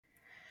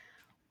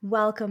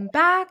Welcome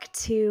back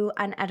to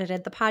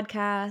Unedited, the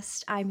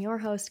podcast. I'm your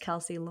host,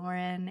 Kelsey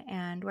Lauren,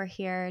 and we're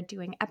here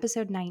doing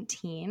episode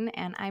 19.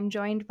 And I'm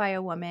joined by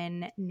a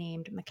woman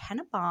named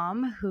McKenna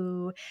Baum,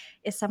 who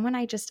is someone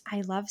I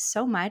love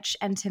so much.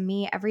 And to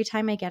me, every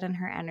time I get in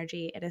her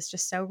energy, it is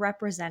just so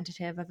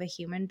representative of a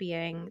human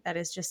being that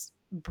is just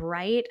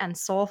bright and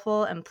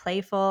soulful and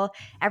playful.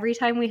 Every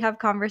time we have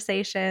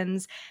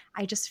conversations,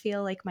 I just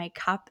feel like my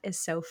cup is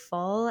so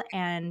full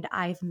and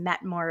I've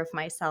met more of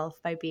myself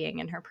by being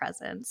in her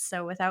presence.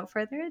 So without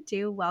further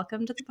ado,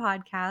 welcome to the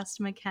podcast,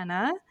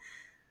 McKenna.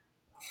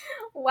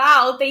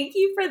 Wow, thank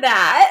you for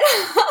that.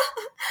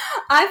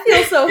 I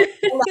feel so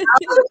full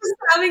now just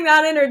having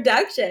that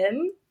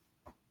introduction.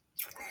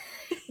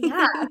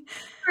 Yeah,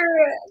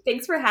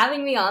 thanks for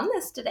having me on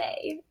this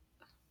today.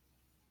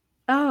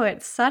 Oh,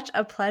 it's such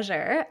a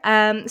pleasure.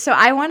 So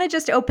I want to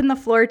just open the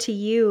floor to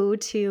you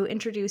to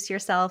introduce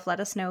yourself.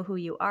 Let us know who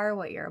you are,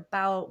 what you're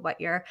about,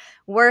 what your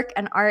work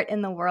and art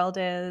in the world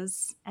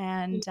is.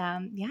 And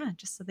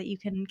just so that you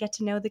can get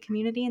to know the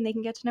community and they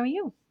can get to know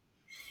you.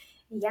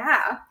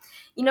 Yeah.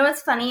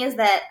 What's funny is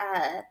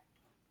that,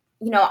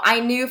 I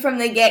knew from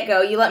the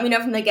get-go, you let me know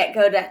from the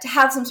get-go to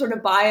have some sort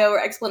of bio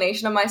or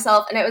explanation of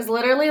myself. And it was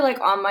literally like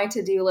on my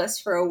to-do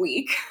list for a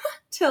week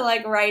to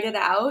like write it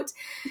out.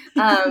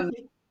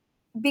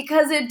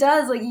 Because it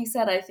does, like you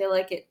said, I feel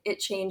like it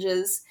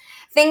changes.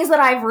 Things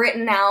that I've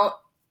written out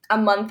a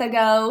month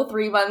ago,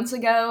 3 months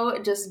ago,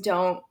 just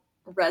don't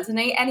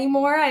resonate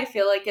anymore. I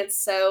feel like it's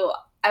so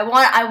I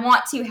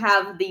want to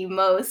have the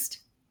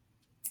most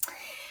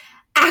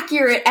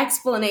accurate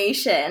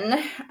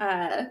explanation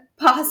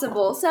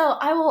possible. So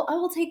I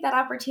will take that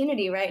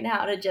opportunity right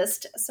now to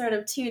just sort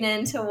of tune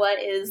into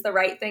what is the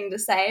right thing to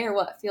say or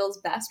what feels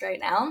best right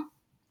now.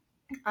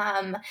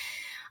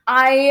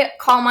 I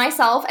call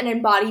myself an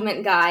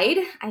embodiment guide.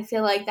 I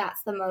feel like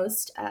that's the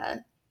most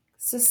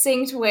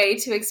succinct way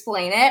to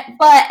explain it.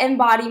 But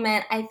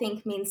embodiment, I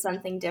think, means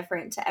something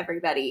different to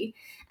everybody.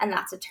 And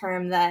that's a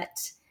term that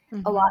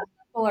a lot of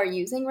people are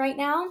using right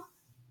now.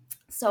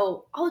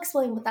 So I'll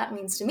explain what that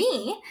means to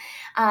me.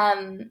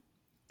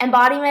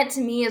 Embodiment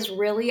to me is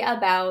really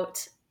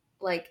about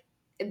like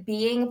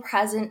being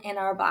present in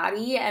our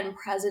body and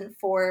present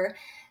for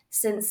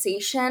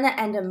sensation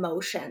and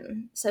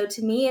emotion. So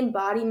to me,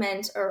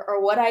 embodiment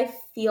or what I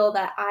feel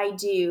that I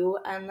do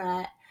and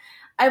that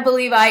I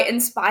believe I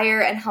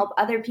inspire and help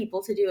other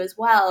people to do as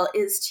well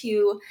is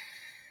to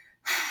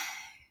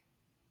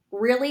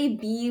really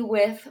be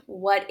with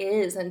what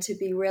is and to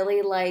be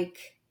really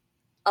like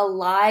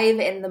alive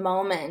in the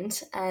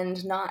moment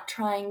and not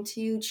trying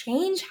to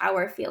change how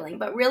we're feeling,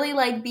 but really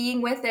like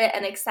being with it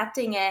and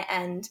accepting it.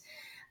 And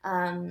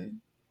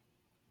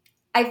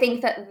I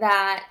think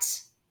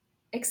that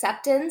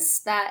acceptance,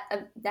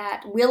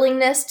 that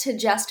willingness to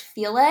just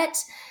feel it,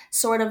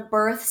 sort of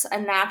births a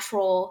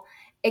natural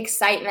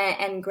excitement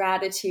and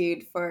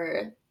gratitude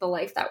for the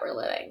life that we're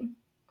living.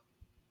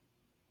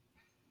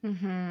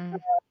 Mm-hmm.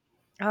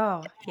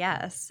 Oh,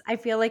 yes. I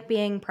feel like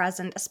being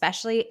present,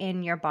 especially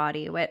in your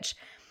body, which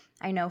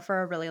I know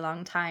for a really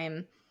long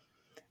time,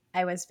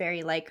 I was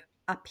very like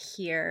up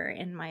here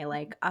in my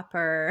like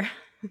upper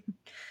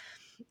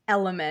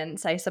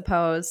elements, I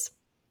suppose.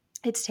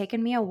 It's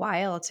taken me a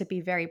while to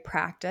be very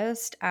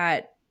practiced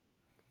at,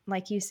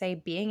 like you say,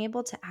 being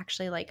able to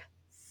actually like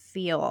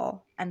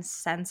feel and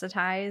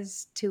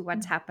sensitize to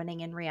what's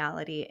happening in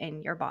reality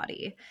in your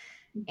body.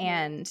 Mm-hmm.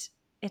 And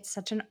it's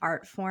such an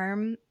art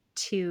form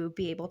to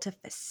be able to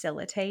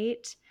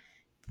facilitate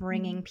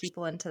bringing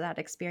people into that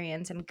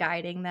experience and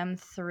guiding them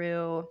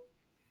through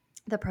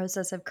the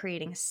process of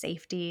creating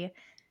safety,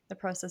 the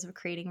process of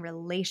creating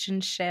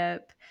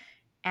relationship,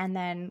 and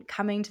then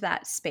coming to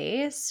that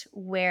space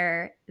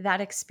where that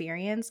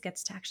experience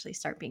gets to actually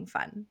start being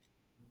fun.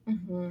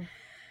 Mm-hmm.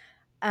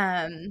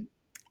 Um,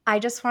 I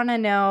just want to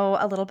know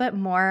a little bit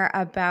more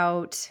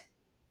about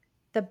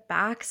the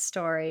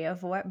backstory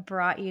of what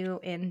brought you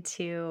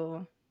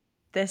into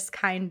this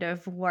kind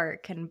of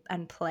work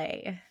and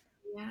play.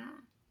 Yeah.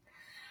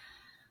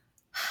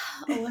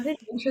 What an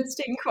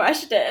interesting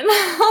question.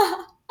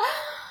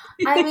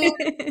 I mean,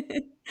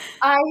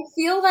 I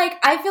feel like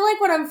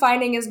what I'm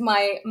finding is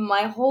my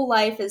whole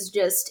life is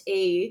just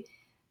a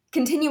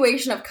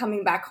continuation of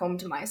coming back home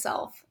to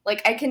myself.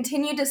 Like I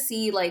continue to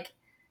see like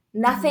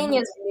nothing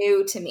is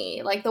new to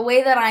me. Like the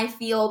way that I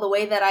feel, the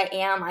way that I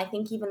am, I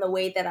think even the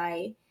way that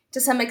I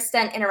to some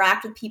extent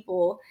interact with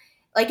people,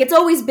 like it's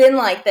always been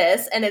like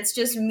this and it's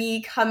just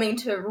me coming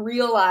to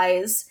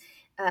realize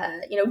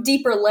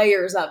deeper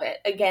layers of it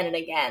again and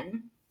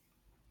again.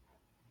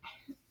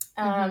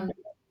 Mm-hmm.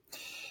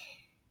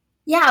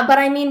 Yeah, but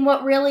I mean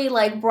what really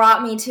like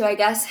brought me to I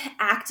guess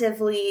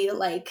actively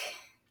like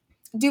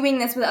doing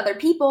this with other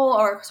people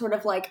or sort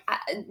of like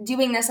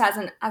doing this as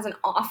an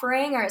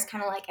offering or as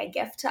kind of like a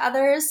gift to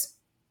others.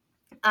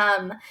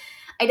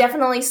 I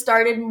definitely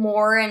started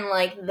more in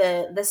like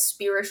the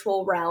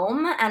spiritual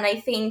realm, and I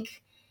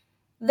think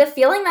the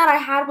feeling that I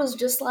had was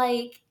just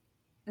like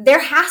there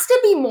has to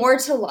be more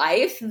to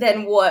life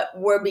than what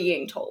we're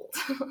being told.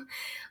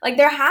 Like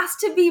there has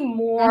to be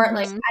more,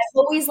 like Mm-hmm. I've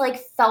always like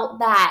felt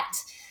that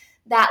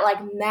like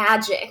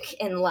magic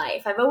in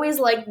life. I've always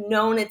like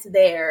known it's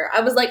there.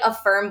 I was like a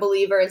firm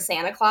believer in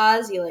Santa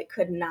Claus. You like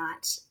could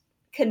not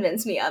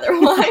convince me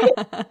otherwise.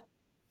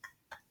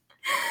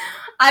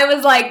 I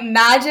was like,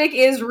 magic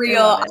is I real.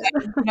 love I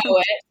it.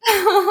 know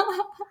it.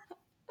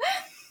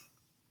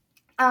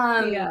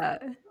 um Yeah.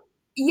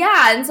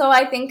 yeah, and so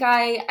I think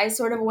I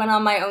sort of went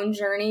on my own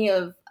journey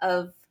of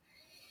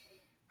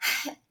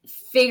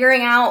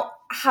figuring out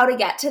how to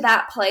get to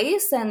that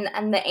place,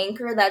 and the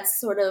anchor that's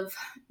sort of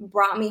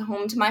brought me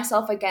home to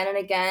myself again and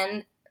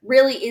again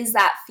really is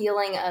that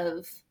feeling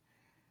of,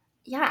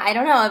 yeah, I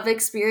don't know, of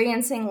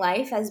experiencing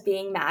life as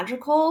being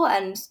magical,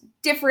 and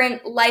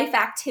different life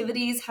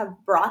activities have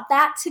brought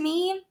that to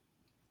me.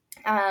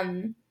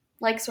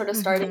 Like sort of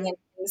starting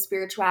Mm-hmm. in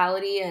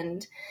spirituality,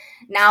 and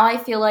now I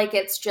feel like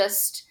it's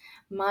just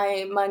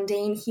my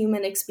mundane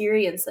human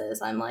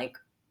experiences. I'm like,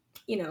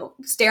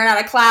 staring at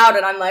a cloud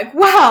and I'm like,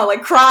 wow,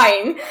 like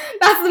crying.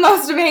 That's the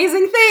most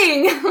amazing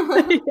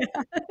thing.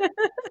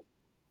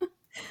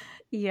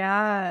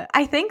 Yeah.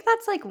 I think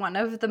that's like one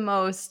of the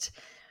most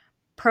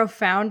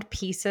profound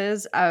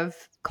pieces of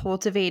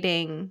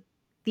cultivating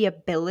the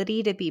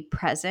ability to be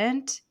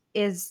present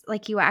is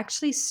like you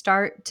actually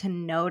start to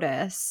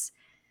notice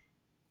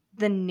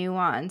the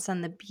nuance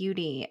and the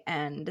beauty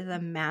and the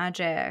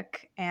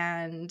magic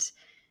and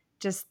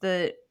just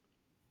the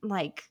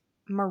like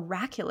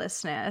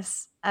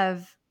miraculousness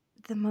of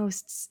the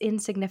most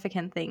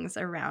insignificant things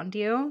around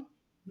you.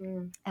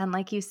 Mm. And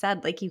like you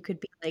said, like you could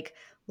be like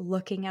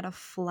looking at a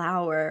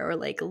flower or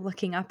like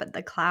looking up at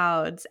the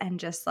clouds and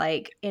just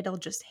like it'll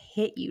just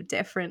hit you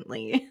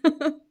differently.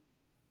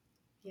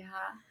 Yeah,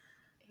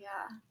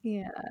 yeah.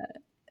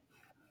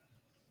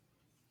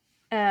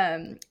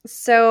 Yeah.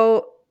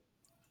 So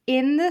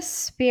in the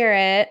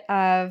spirit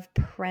of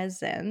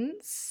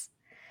presence,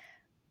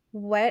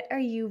 what are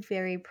you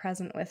very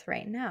present with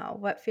right now?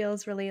 What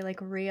feels really like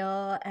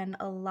real and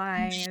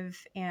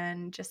alive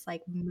and just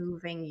like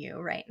moving you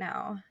right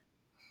now?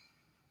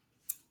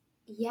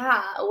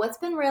 Yeah, what's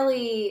been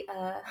really,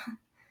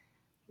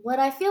 what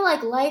I feel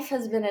like life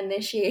has been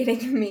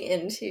initiating me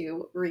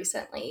into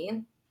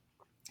recently,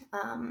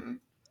 um,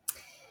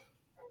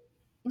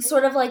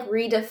 sort of like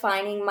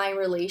redefining my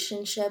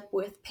relationship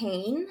with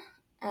pain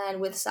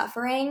and with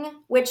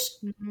suffering, which,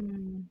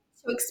 Mhm.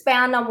 to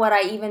expand on what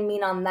I even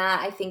mean on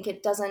that, I think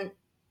it doesn't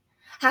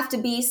have to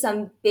be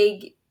some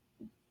big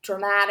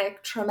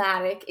dramatic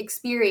traumatic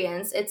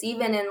experience. It's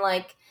even in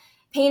like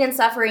pain and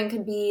suffering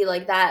could be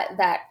like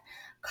that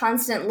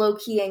constant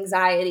low-key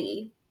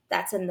anxiety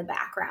that's in the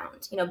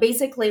background,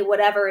 basically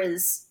whatever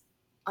is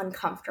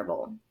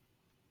uncomfortable.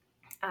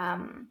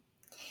 um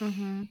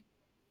Mhm.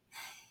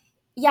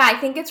 yeah, I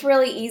think it's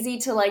really easy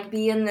to like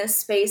be in this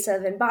space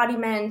of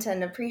embodiment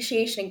and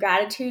appreciation and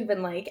gratitude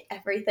when like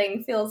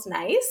everything feels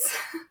nice.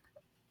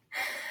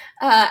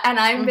 And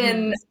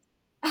Mhm.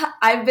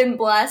 I've been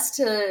blessed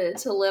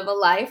to live a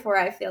life where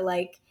I feel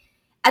like,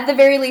 at the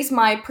very least,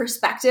 my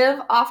perspective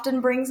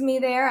often brings me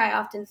there. I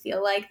often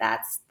feel like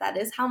that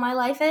is how my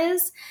life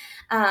is.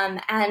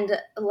 And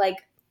like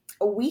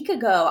a week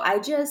ago, I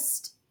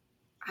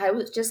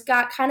was just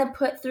got kind of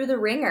put through the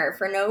ringer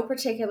for no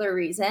particular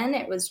reason.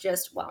 It was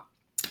just, well,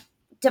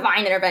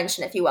 divine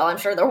intervention, if you will. I'm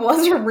sure there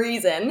was a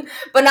reason,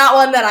 but not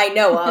one that I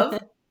know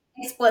of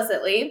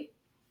explicitly.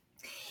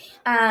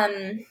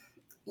 Um,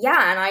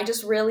 yeah, and I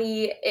just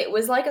really, it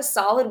was like a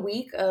solid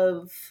week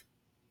of,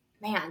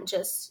 man,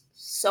 just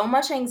so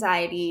much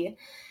anxiety,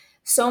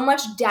 so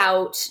much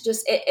doubt.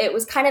 Just it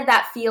was kind of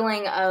that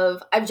feeling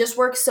of, I've just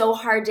worked so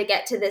hard to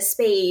get to this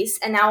space,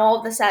 and now all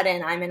of a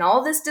sudden I'm in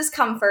all this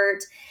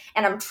discomfort,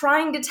 and I'm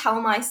trying to tell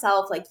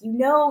myself, like,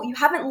 you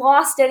haven't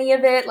lost any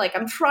of it. Like,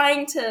 I'm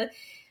trying to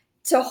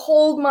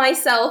hold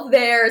myself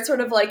there,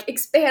 sort of like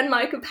expand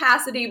my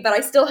capacity, but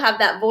I still have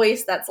that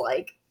voice that's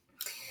like,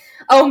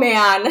 oh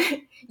man,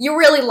 you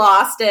really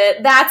lost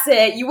it. That's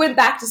it. You went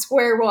back to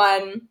square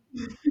one.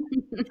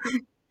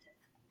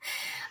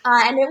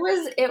 And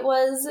it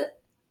was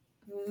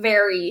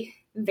very,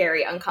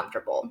 very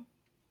uncomfortable.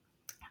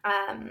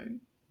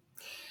 Um,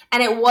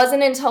 and it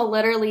wasn't until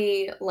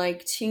literally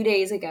like 2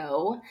 days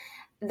ago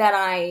that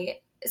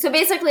so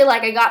basically,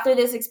 like, I got through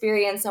this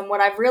experience, and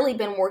what I've really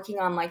been working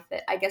on, like,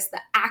 I guess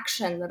the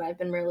action that I've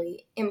been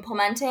really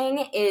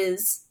implementing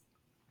is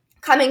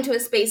coming to a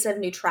space of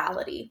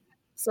neutrality.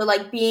 So,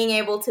 like, being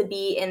able to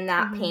be in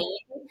that Mhm.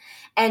 pain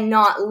and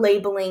not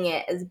labeling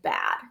it as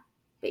bad,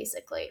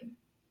 basically.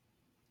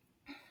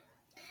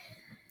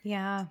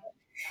 Yeah.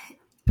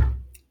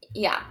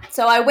 Yeah.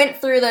 So I went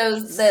through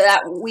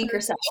that So week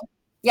or so.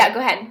 Yeah, go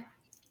ahead.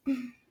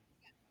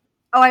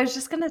 oh, I was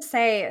just gonna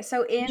say,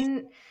 so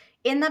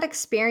in that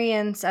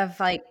experience of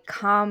like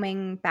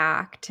calming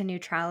back to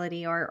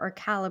neutrality or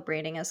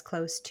calibrating as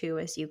close to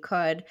as you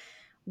could,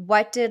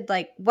 what did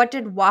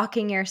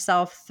walking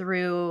yourself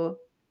through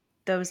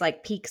those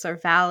like peaks or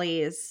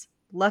valleys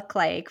look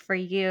like for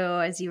you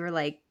as you were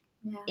like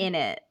Yeah. in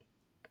it?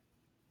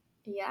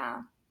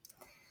 Yeah.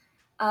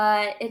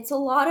 It's a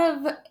lot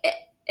of,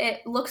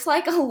 it looks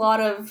like a lot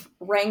of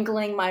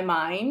wrangling my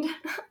mind.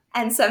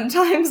 And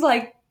sometimes,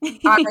 like, Yeah.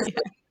 honestly,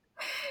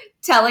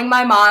 telling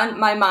my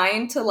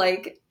mind to,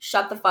 like,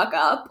 shut the fuck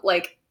up,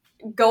 like,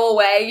 go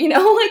away,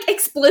 like,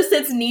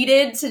 explicits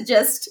needed to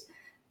just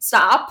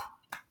stop.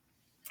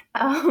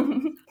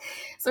 So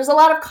there's a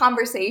lot of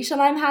conversation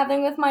I'm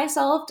having with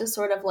myself to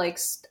sort of, like,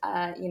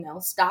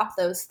 stop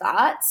those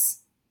thoughts.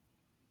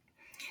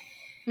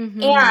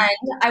 Mm-hmm.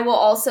 And I will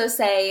also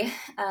say,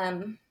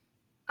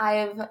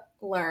 I've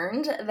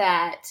learned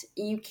that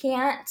you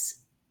can't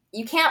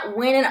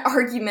win an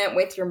argument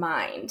with your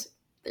mind.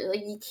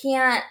 Like, you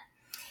can't.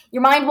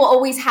 Your mind will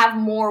always have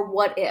more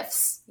what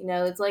ifs.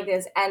 It's like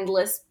this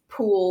endless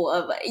pool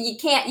of, you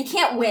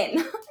can't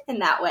win in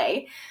that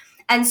way.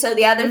 And so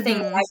the other thing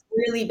that Mm-hmm. I've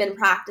really been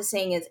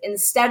practicing is,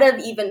 instead of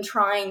even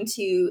trying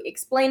to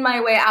explain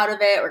my way out of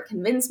it or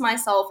convince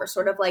myself or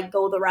sort of like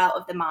go the route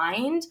of the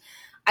mind,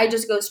 I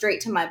just go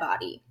straight to my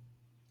body.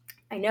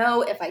 I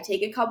know if I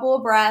take a couple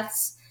of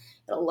breaths,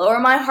 it'll lower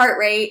my heart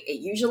rate.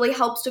 It usually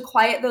helps to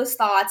quiet those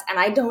thoughts, and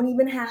I don't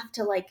even have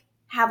to, like,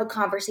 have a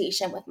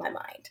conversation with my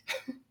mind.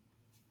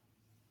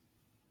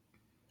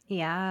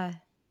 Yeah.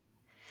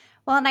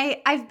 Well,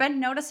 and I've been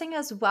noticing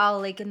as well,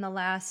 like in the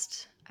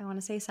last, I want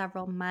to say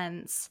several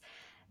months,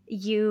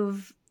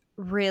 you've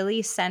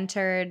really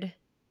centered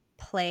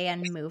play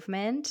and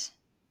movement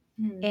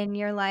Mm-hmm. in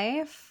your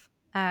life,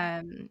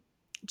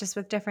 just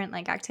with different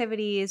like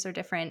activities or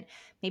different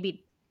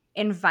maybe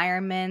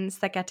environments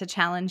that get to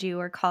challenge you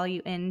or call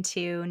you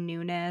into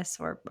newness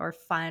or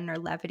fun or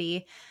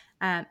levity.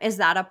 Is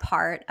that a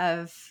part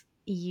of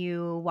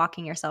you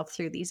walking yourself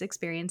through these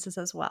experiences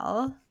as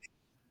well?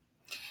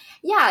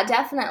 Yeah,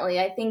 definitely.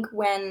 I think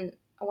when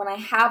I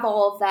have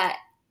all of that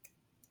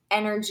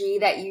energy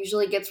that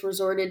usually gets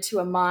resorted to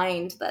a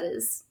mind that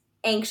is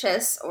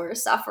anxious or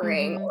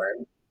suffering Mm-hmm. or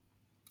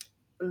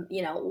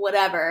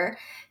whatever,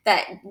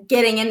 that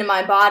getting into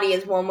my body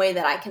is one way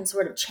that I can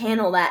sort of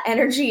channel that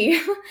energy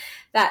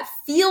that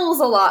feels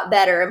a lot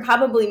better and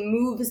probably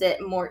moves it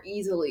more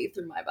easily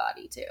through my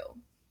body too.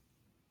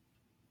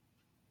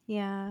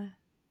 Yeah.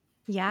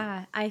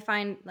 Yeah, I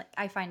find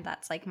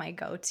that's like my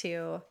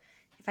go-to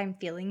if I'm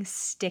feeling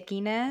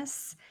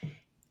stickiness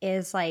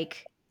is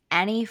like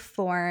any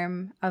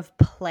form of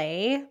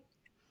play,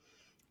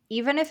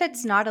 even if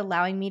it's not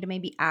allowing me to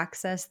maybe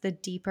access the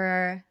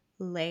deeper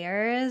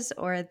layers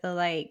or the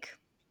like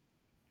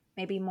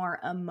maybe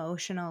more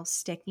emotional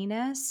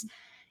stickiness.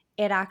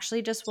 It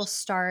actually just will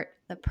start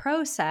the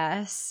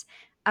process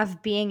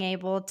of being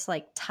able to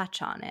like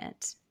touch on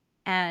it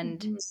and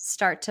Mhm.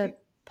 start to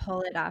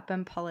pull it up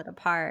and pull it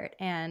apart.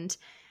 And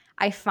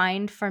I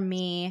find for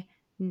me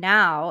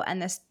now,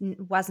 and this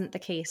wasn't the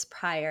case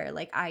prior,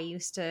 like I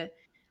used to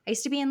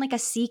be in like a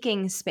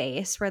seeking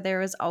space where there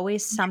was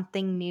always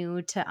something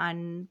new to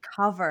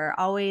uncover,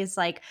 always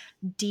like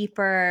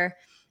deeper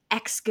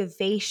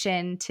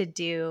excavation to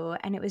do.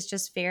 And it was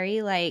just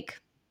very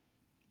like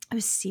I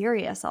was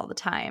serious all the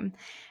time.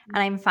 And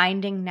I'm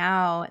finding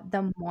now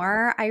the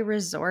more I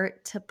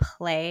resort to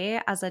play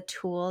as a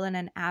tool and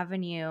an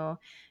avenue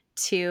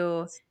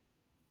to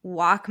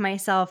walk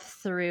myself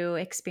through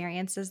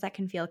experiences that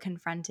can feel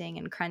confronting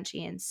and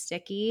crunchy and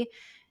sticky,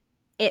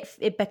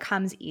 it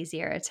becomes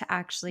easier to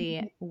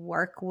actually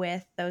work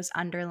with those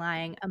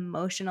underlying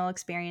emotional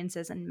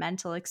experiences and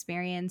mental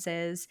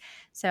experiences.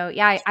 So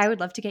yeah, I would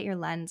love to get your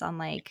lens on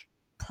like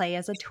play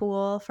as a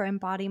tool for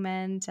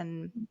embodiment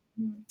and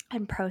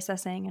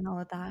processing and all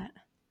of that.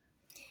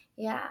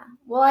 Yeah.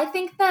 Well, I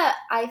think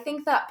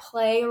that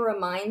play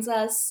reminds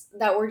us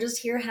that we're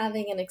just here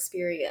having an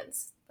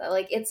experience. That,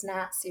 like, it's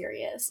not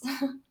serious.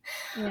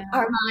 Yeah.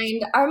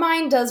 Our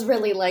mind does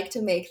really like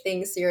to make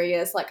things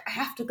serious. Like, I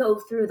have to go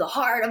through the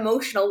hard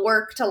emotional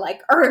work to,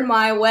 like, earn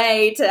my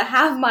way to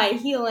have my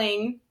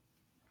healing.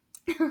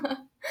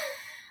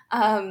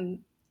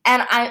 um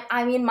and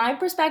I mean, my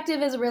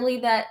perspective is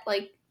really that,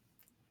 like,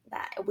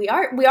 that we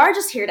are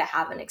just here to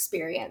have an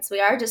experience.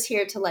 We are just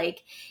here to,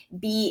 like,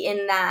 be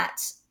in that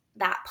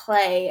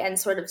play and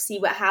sort of see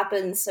what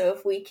happens. So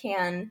if we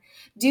can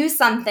do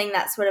something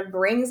that sort of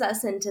brings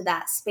us into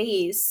that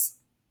space,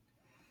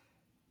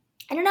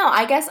 I don't know,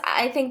 I guess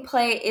I think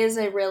play is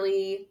a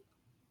really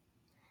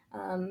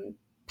um,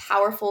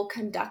 powerful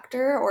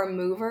conductor or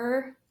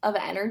mover of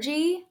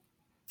energy,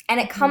 and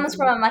it comes Mhm.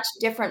 from a much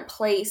different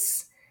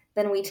place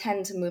than we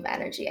tend to move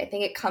energy. I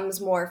think it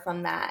comes more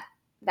from that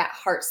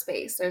heart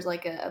space. There's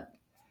like a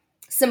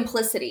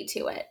simplicity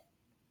to it.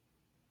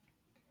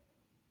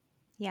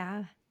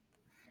 Yeah.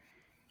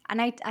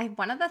 And I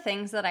one of the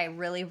things that I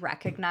really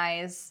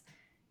recognize,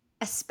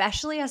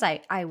 especially as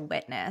I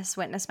witness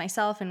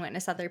myself and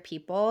witness other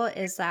people,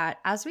 is that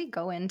as we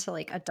go into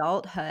like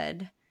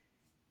adulthood,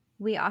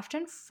 we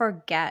often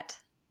forget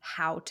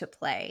how to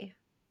play.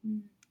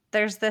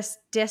 There's this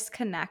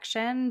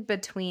disconnection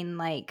between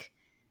like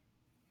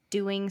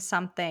doing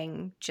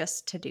something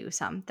just to do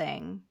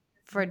something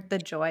for the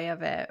joy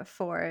of it,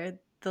 for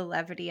the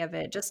levity of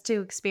it, just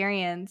to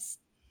experience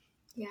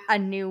Yeah. a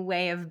new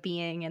way of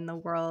being in the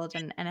world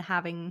and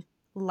having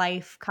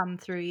life come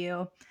through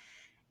you.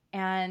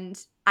 And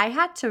I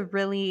had to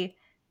really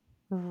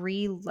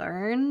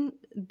relearn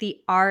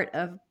the art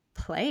of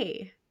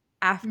play Mm.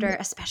 after,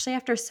 especially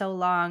after so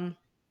long,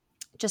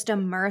 just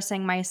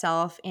immersing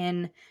myself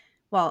in,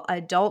 well,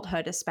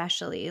 adulthood,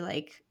 especially.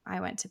 Like,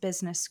 I went to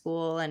business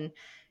school and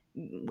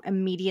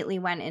immediately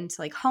went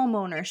into like home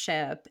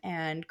ownership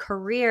and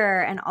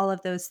career and all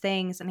of those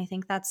things. And I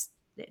think that's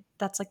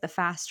like the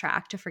fast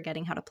track to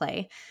forgetting how to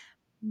play.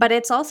 But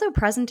it's also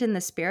present in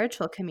the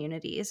spiritual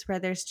communities where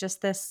there's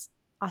just this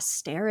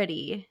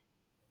austerity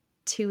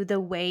to the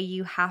way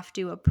you have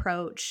to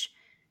approach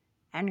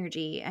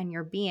energy and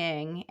your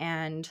being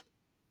and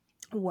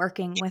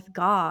working with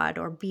God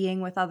or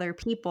being with other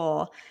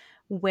people,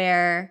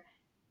 where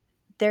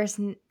there's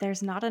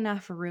not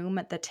enough room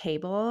at the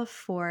table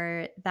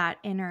for that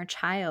inner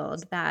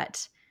child,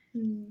 that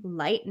Mm.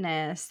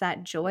 lightness,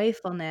 that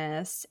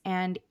joyfulness.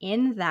 And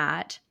in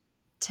that,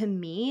 to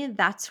me,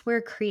 that's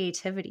where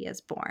creativity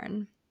is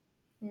born.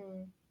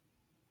 Mm.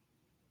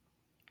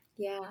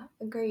 Yeah,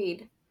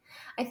 agreed.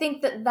 I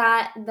think that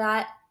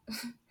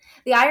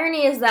the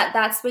irony is that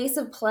that space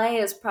of play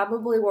is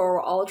probably where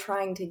we're all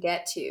trying to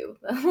get to.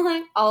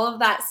 Like all of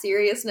that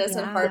seriousness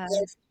and Yeah.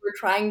 hardness, we're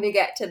trying to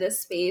get to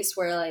this space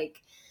where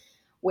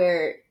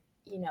where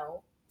you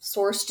know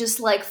source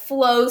just like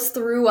flows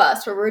through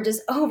us, where we're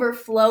just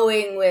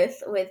overflowing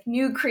with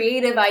new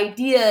creative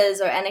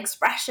ideas and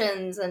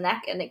expressions and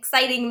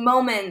exciting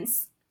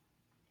moments.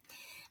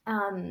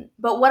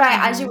 But what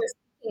I, as you Mm-hmm. were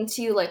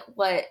speaking to, like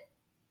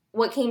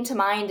what came to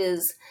mind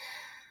is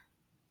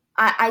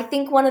I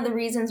think one of the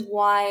reasons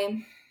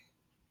why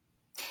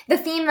the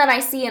theme that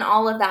I see in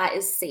all of that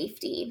is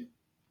safety.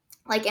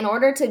 Like, in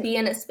order to be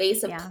in a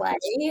space of Yeah.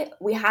 play,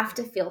 we have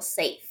to feel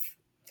safe.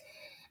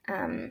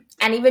 And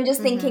even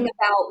just thinking Mm-hmm.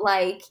 about,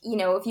 like,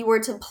 if you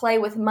were to play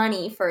with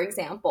money, for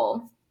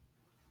example,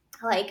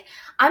 like,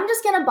 I'm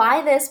just going to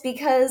buy this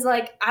because,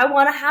 like, I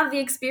want to have the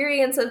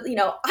experience of, I'm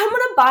going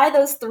to buy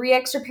those 3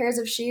 extra pairs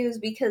of shoes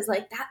because,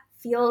 like, that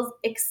feels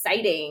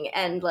exciting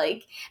and,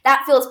 like,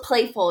 that feels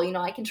playful.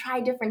 I can try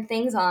different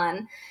things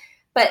on.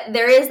 But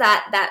there is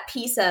that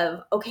piece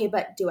of, okay,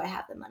 but do I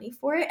have the money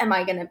for it? Am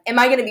I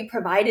gonna be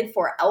provided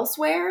for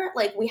elsewhere?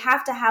 Like, we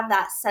have to have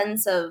that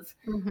sense of,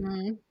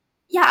 Mm-hmm.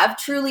 yeah, of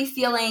truly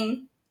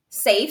feeling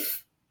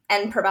safe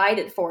and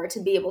provided for to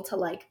be able to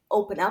like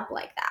open up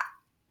like that.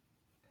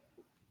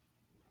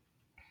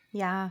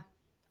 Yeah.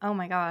 Oh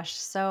my gosh.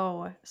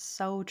 So,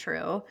 so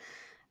true.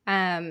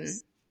 Um,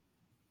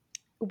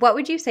 what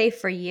would you say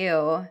for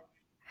you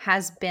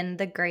has been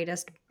the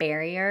greatest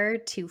barrier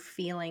to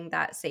feeling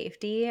that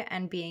safety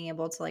and being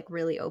able to like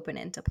really open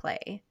into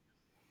play?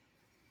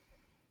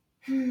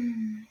 I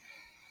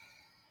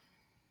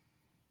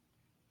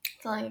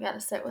feel like I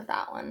gotta sit with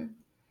that one.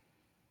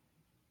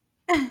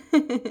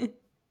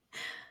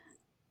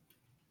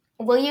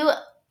 Will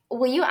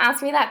you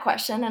ask me that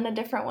question in a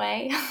different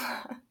way?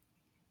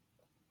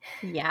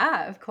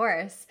 Yeah, of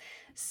course.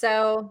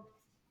 So,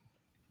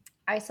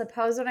 I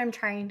suppose what I'm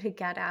trying to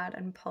get at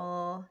and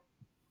pull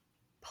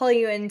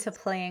you into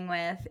playing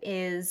with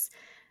is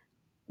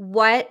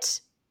what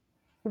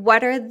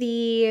what are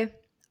the,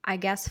 I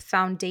guess,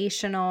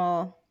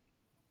 foundational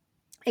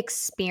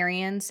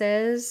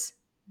experiences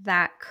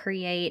that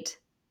create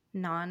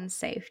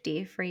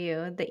non-safety for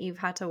you that you've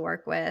had to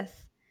work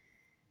with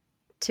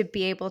to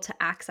be able to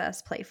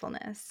access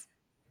playfulness?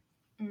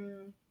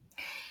 Mm,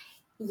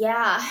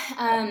 yeah.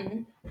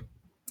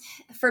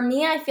 For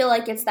me, I feel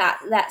like it's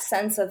that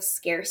sense of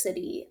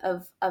scarcity,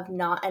 of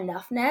not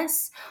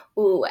enoughness.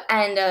 Ooh,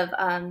 and of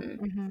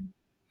Mhm.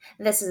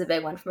 this is a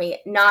big one for me,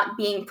 not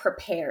being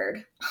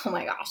prepared. Oh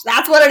my gosh,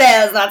 that's what it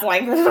is. That's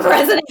like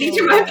resonating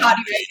through my Oh.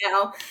 body right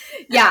now.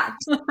 Yeah.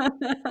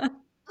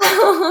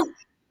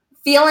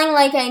 Feeling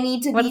like I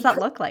need to What does be that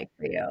look like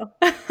for you?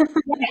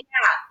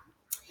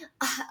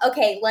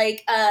 okay,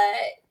 like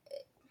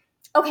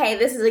okay,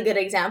 this is a good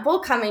example.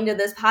 Coming to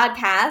this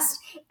podcast,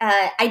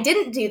 I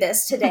didn't do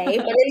this today,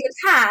 but in the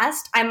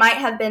past, I might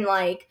have been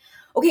like,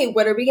 okay,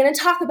 what are we going to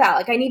talk about?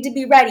 Like, I need to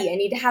be ready. I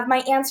need to have my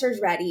answers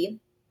ready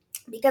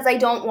because I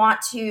don't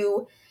want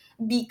to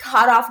be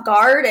caught off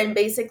guard and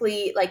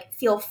basically like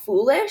feel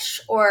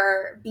foolish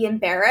or be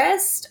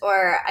embarrassed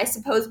or I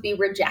suppose be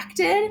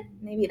rejected.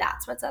 Maybe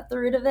that's what's at the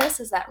root of this,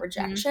 is that Mhm.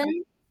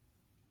 rejection.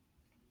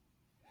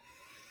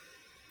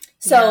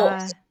 So,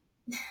 Yeah.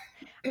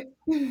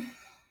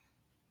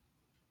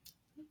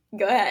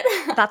 go ahead.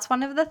 That's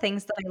one of the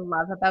things that I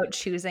love about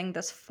choosing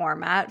this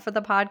format for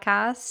the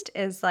podcast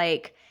is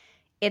like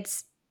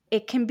it's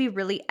it can be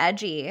really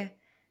edgy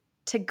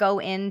to go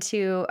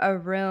into a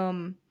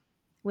room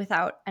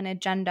without an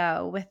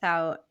agenda,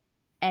 without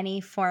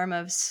any form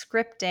of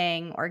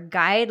scripting or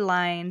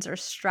guidelines or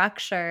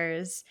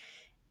structures,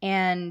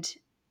 and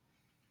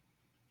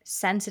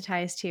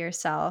sensitize to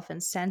yourself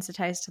and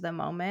sensitize to the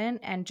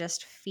moment and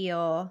just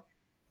feel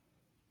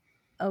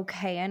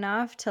okay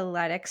enough to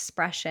let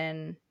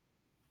expression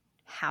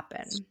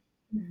happen.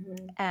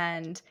 Mhm.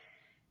 And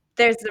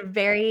there's a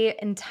very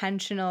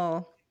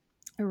intentional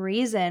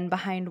reason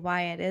behind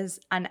why it is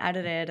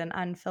unedited and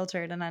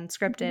unfiltered and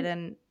unscripted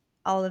and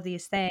all of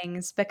these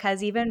things,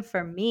 because even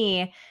for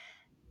me,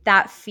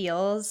 that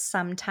feels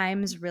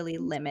sometimes really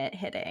limit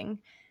hitting.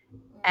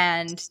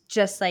 And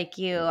just like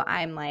you,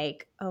 I'm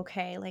like,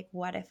 okay, like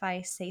what if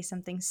I say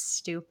something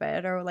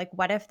stupid, or like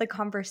what if the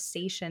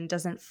conversation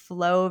doesn't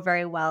flow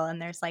very well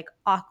and there's like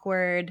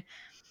awkward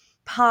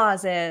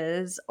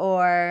pauses,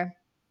 or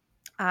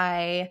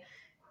I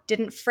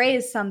didn't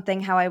phrase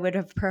something how I would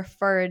have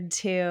preferred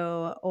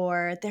to,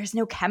 or there's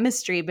no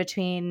chemistry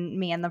between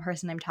me and the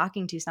person I'm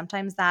talking to.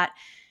 Sometimes that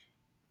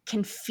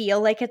can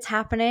feel like it's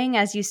happening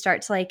as you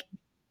start to like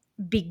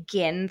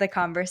begin the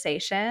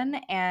conversation.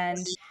 And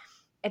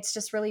it's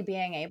just really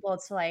being able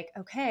to like,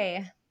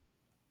 okay,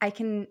 I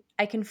can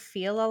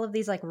feel all of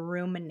these like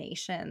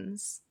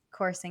ruminations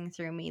coursing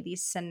through me,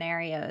 these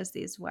scenarios,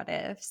 these what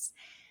ifs.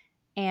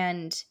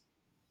 And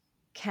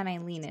can I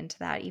lean into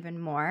that even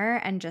more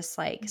and just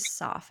like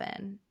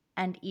soften?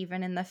 And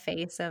even in the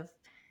face of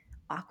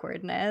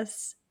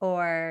awkwardness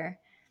or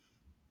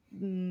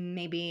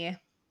maybe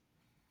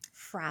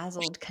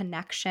frazzled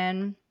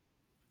connection,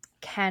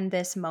 can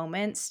this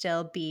moment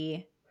still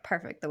be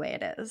perfect the way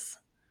it is?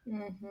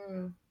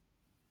 Mm-hmm.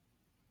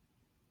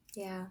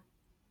 Yeah.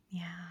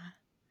 Yeah.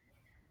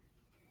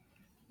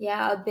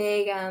 Yeah, a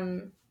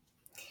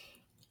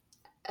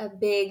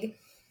big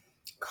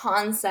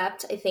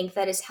concept I think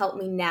that has helped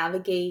me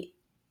navigate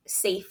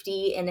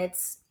safety in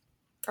its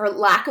or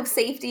lack of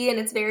safety in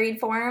its varied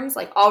forms.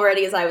 Like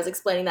already as I was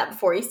explaining that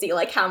before, you see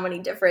like how many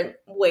different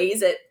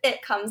ways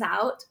it comes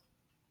out.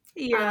 Um,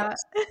 Yeah.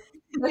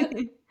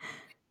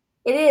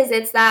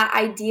 it's that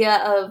idea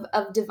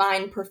of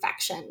divine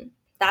perfection.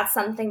 That's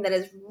something that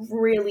has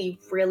really,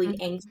 really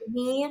angered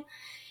me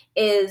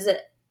is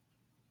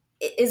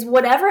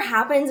whatever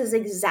happens is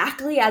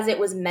exactly as it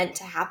was meant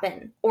to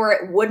happen, or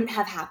it wouldn't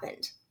have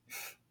happened.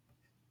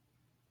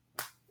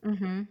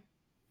 Mm-hmm.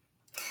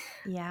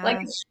 Like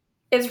Yeah.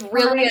 it's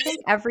Well, and really I think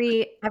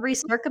every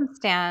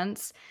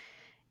circumstance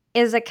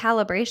is a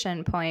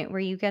calibration point where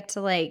you get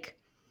to like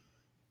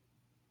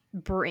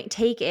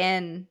take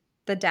in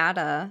the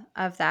data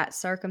of that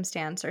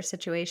circumstance or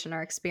situation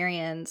or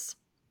experience,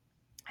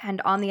 and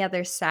on the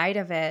other side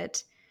of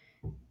it,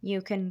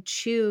 you can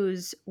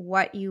choose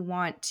what you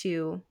want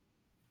to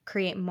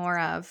create more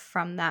of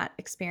from that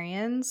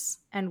experience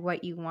and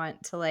what you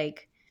want to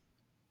like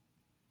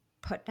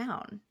put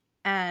down.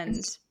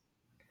 And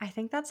I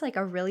think that's like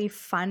a really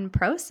fun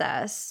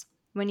process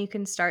when you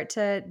can start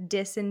to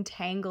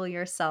disentangle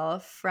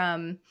yourself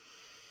from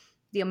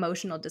the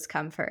emotional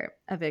discomfort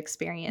of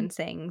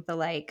experiencing the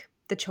like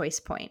the choice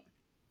point.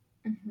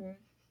 Mhm.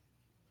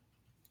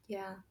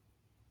 Yeah.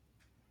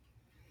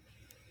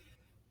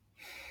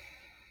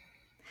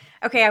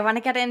 Okay, I want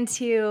to get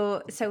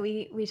into, so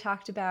we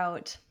talked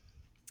about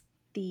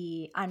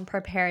the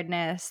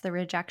unpreparedness, the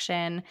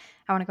rejection.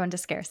 I want to go into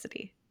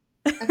scarcity.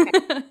 Okay.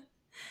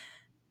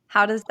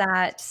 How does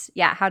that,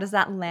 yeah, how does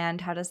that land?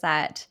 How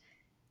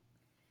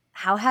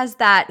has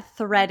that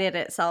threaded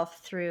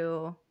itself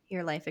through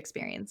your life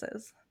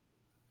experiences?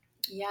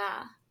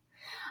 Yeah.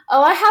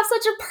 Oh, I have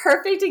such a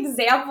perfect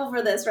example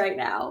for this right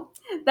now.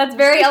 That's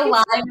very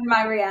alive in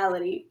my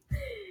reality.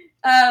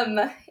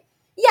 Um,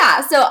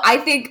 yeah, so I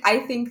think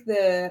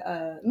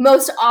the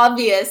most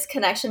obvious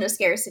connection to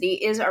scarcity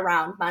is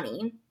around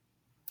money,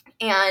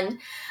 and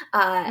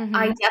I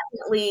Mm-hmm.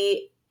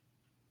 definitely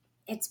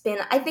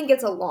I think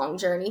it's a long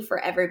journey for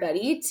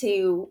everybody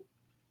to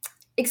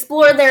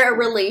explore their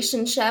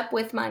relationship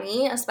with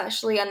money,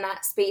 especially in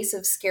that space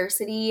of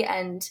scarcity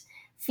and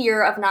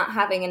fear of not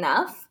having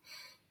enough.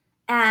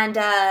 And,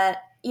 I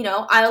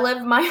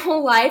live my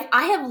whole life.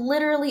 I have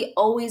literally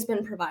always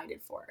been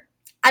provided for.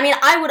 I mean,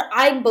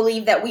 I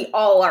believe that we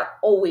all are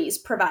always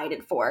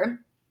provided for,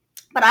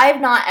 but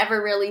I've not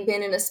ever really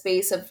been in a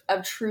space of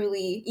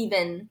truly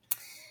even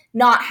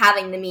not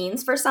having the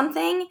means for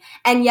something.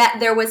 And yet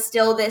there was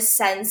still this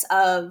sense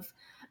of,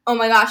 oh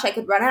my gosh, I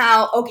could run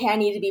out. Okay, I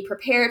need to be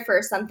prepared for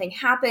if something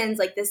happens,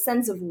 like this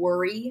sense of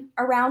worry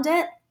around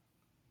it.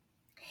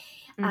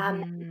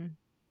 Um, Mm-hmm.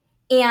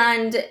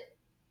 and,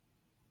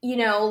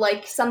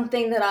 like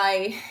something that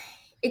I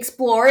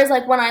explore is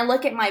like when I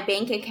look at my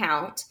bank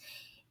account,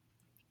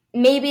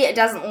 maybe it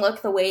doesn't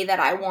look the way that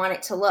I want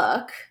it to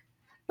look,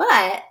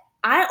 but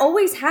I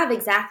always have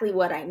exactly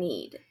what I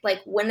need.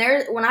 Like when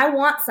I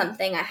want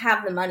something, I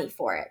have the money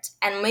for it.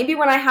 And maybe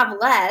when I have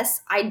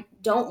less, I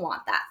don't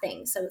want that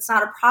thing. So it's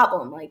not a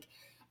problem. Like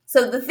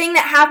so the thing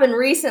that happened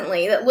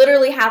recently, that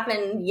literally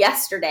happened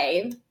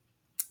yesterday,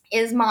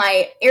 is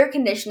my air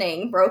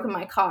conditioning broke in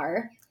my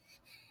car.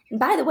 And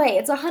by the way,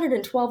 it's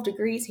 112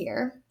 degrees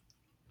here.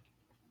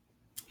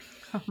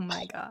 Oh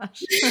my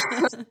gosh.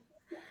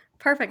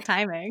 Perfect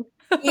timing.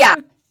 Yeah,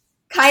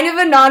 kind of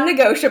a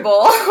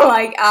non-negotiable.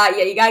 Like, yeah,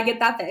 you gotta get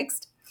that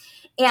fixed.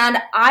 And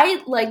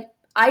I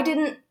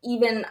didn't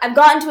even, I've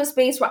gotten to a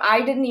space where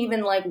I didn't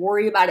even like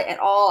worry about it at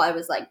all. I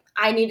was like,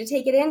 I need to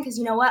take it in because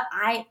you know what?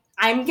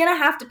 I'm gonna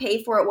have to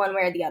pay for it one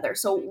way or the other.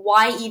 So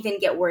why even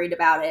get worried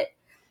about it?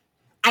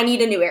 I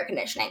need a new air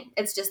conditioning.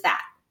 It's just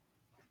that.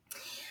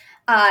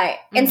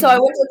 And so I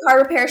went to the car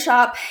repair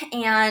shop,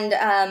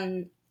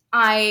 and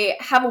I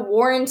have a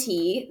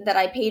warranty that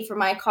I paid for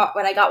my car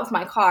when I got with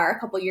my car a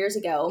couple years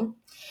ago.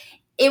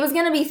 It was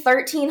going to be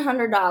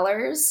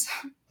 $1,300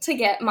 to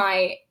get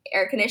my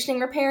air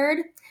conditioning repaired,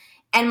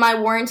 and my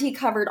warranty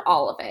covered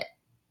all of it.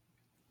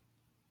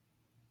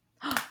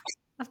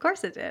 Of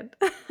course it did.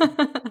 Yeah.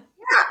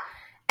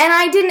 And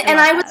I didn't, and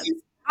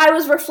I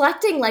was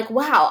reflecting like,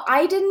 wow,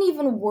 I didn't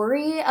even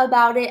worry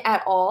about it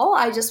at all.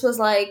 I just was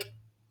like,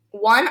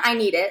 one, I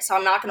need it, so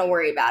I'm not going to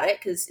worry about it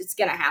because it's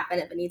going to happen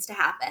if it needs to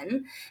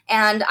happen.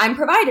 And I'm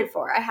provided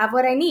for. I have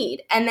what I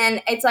need. And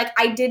then it's like,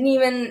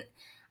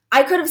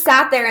 I could have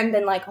sat there and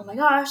been like, oh my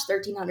gosh,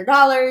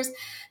 $1,300.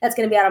 That's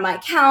going to be out of my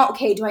account.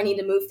 Okay, do I need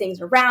to move things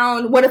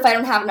around? What if I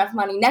don't have enough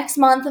money next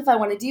month if I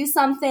want to do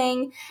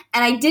something?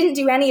 And I didn't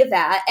do any of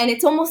that. And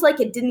it's almost like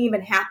it didn't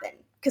even happen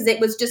because it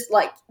was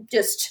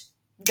just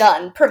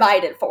done,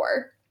 provided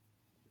for.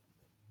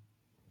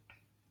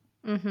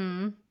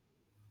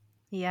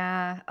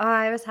 Yeah. Oh,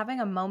 I was having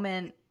a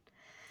moment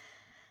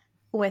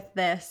with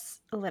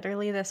this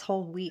literally this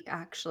whole week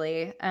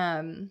actually,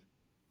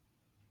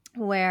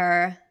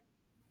 where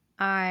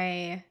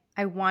I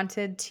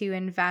wanted to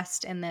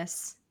invest in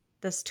this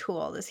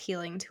tool, this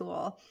healing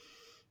tool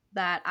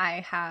that I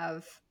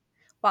have.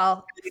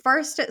 Well,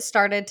 first it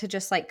started to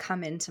just like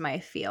come into my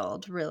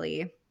field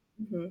really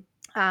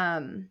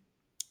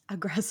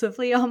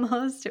aggressively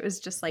almost. It was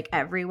just like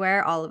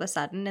everywhere all of a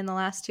sudden in the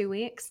last 2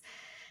 weeks.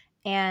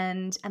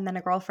 And then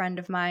a girlfriend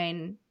of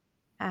mine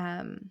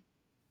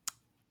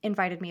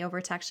invited me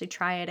over to actually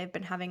try it. I've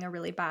been having a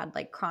really bad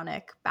like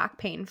chronic back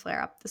pain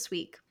flare up this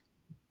week.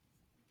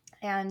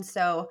 And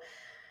so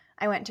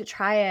I went to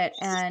try it,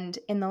 and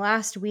in the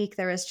last week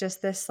there was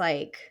just this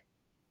like,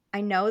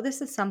 I know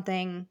this is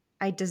something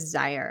I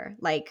desire.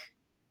 Like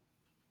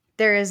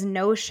there is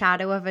no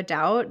shadow of a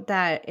doubt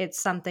that it's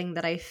something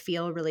that I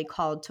feel really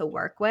called to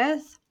work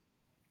with.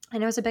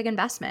 And it was a big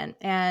investment.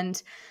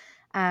 And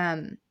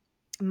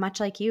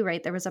much like you,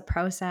 right, there was a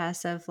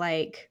process of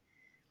like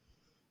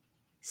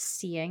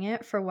seeing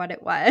it for what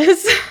it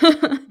was.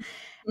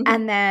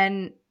 And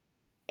then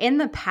in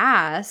the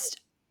past,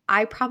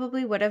 I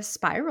probably would have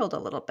spiraled a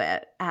little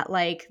bit at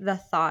like the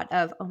thought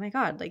of, oh my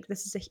God, like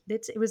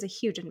it was a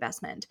huge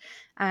investment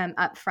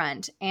up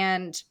front.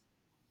 And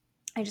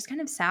I just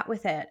kind of sat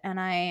with it, and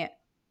I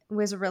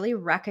was really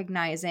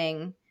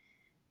recognizing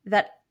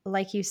that,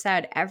 like you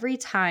said, every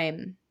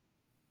time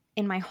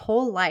in my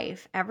whole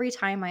life, every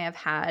time I have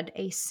had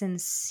a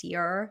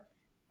sincere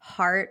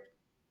heart-led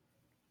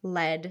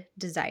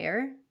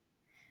desire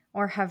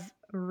or have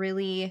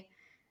really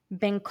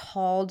been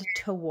called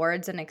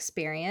towards an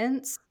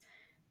experience,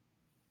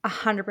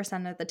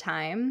 100% of the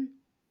time,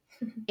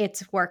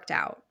 it's worked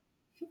out.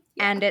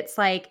 Yeah. And it's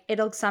like,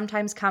 it'll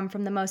sometimes come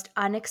from the most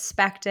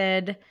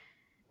unexpected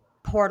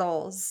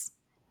portals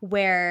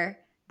where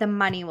the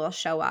money will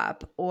show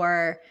up.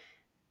 Or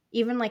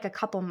even like a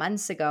couple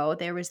months ago,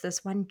 there was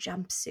this one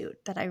jumpsuit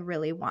that I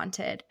really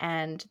wanted,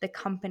 and the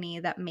company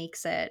that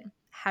makes it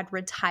had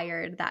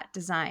retired that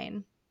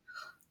design.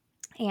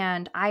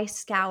 And I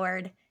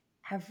scoured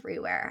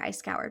everywhere. I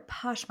scoured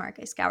Poshmark,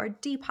 I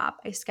scoured Depop,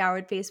 I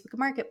scoured Facebook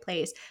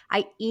Marketplace.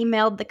 I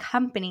emailed the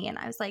company and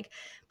I was like,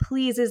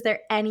 please, is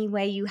there any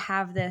way you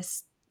have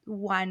this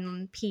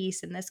one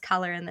piece in this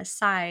color and this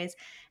size?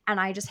 And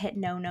I just hit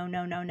no, no,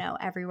 no, no, no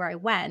everywhere I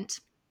went.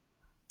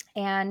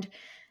 And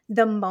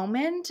the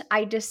moment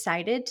I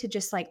decided to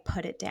just like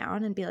put it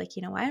down and be like,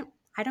 you know what?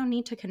 I don't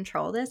need to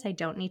control this. I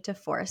don't need to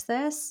force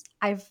this.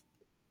 I've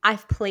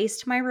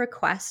placed my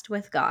request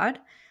with God.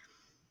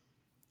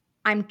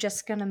 I'm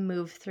just going to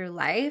move through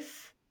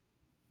life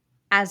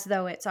as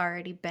though it's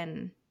already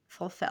been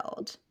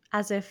fulfilled,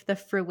 as if the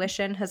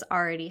fruition has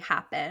already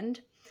happened.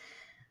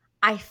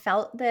 I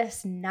felt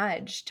this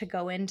nudge to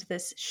go into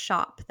this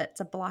shop that's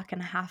a block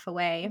and a half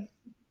away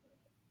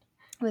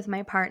with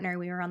my partner.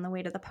 We were on the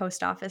way to the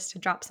post office to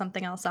drop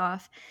something else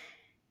off.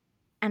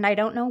 And I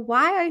don't know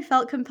why I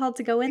felt compelled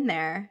to go in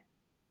there.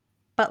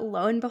 But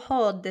lo and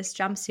behold, this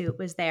jumpsuit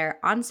was there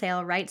on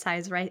sale, right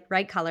size,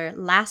 right color,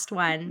 last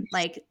one.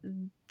 Like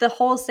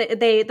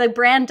the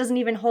brand doesn't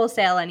even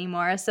wholesale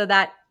anymore, so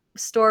that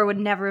store would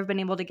never have been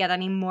able to get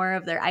any more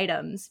of their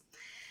items.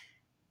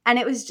 And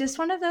it was just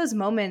one of those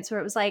moments where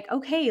it was like,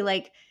 okay,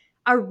 like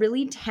a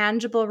really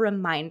tangible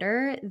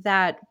reminder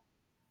that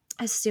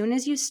as soon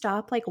as you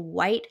stop like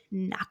white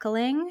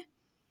knuckling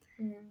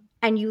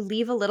and you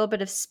leave a little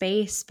bit of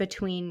space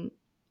between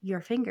your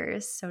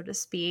fingers, so to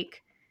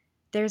speak,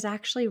 there's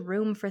actually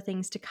room for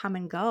things to come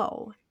and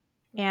go.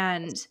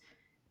 And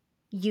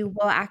you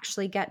will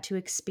actually get to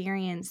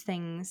experience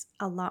things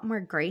a lot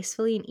more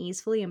gracefully and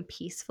easily and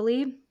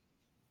peacefully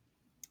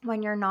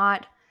when you're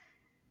not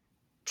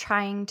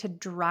trying to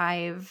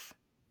drive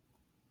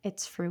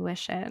its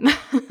fruition.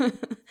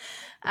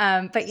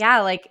 But yeah,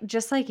 like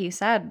just like you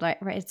said, like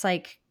it's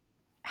like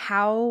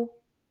how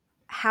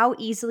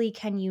easily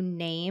can you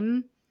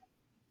name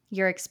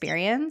your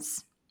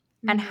experience,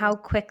 and how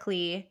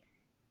quickly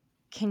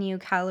can you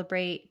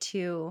calibrate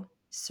to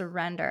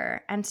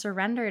surrender. And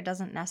surrender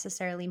doesn't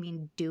necessarily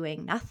mean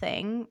doing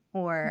nothing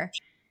or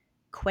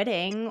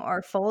quitting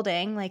or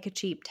folding like a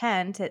cheap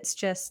tent. It's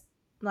just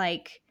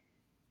like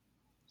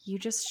you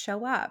just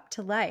show up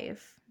to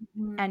life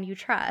Mhm. and you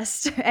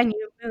trust and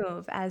you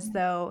move as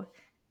though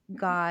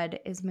God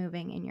is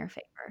moving in your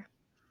favor.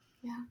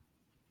 Yeah.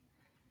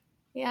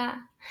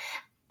 Yeah.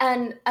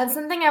 And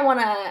something I want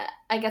to,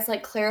 I guess,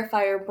 like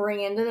clarify or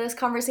bring into this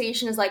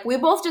conversation is like we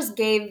both just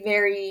gave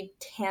very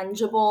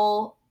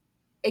tangible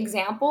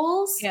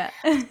examples, Yeah.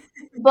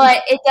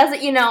 but it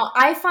doesn't,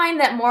 I find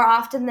that more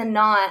often than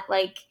not,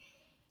 like,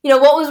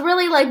 what was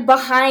really like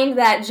behind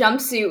that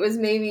jumpsuit was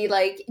maybe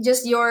like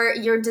just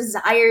your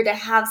desire to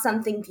have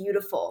something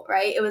beautiful,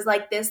 right? It was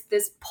like this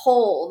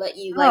pull that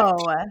you like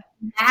Oh,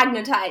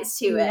 magnetized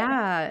to it.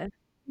 yeah.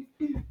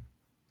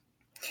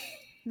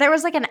 There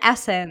was like an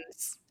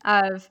essence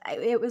of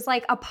it was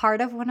like a part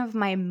of one of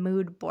my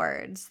mood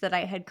boards that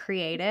I had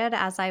created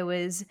as I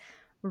was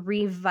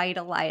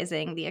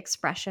revitalizing the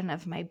expression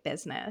of my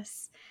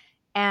business.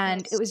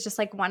 And it Yes. was just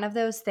like one of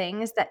those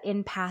things that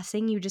in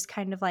passing you just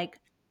kind of like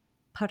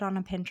put on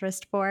a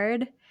Pinterest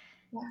board.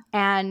 Yeah.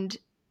 And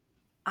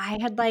I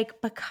had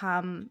like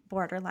become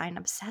borderline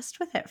obsessed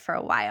with it for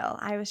a while.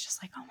 I was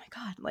just like, oh my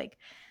God, like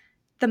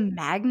the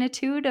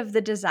magnitude of the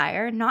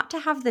desire, not to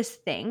have this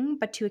thing,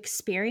 but to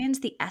experience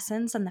the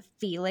essence and the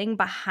feeling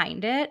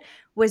behind it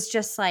was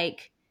just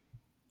like,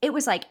 it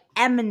was like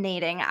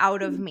emanating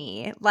out of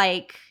me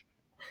like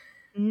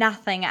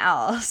nothing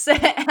else.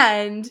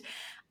 And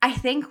I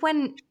think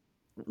when,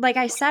 like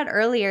I said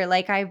earlier,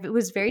 like I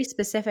was very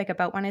specific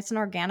about when it's an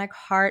organic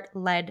heart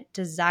led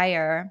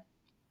desire,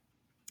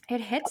 it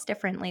hits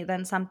differently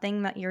than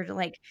something that you're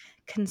like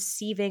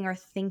conceiving or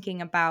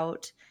thinking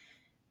about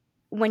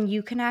when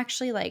you can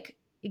actually like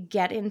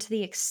get into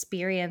the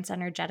experience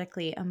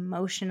energetically,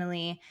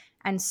 emotionally,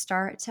 and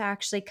start to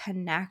actually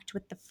connect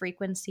with the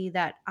frequency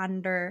that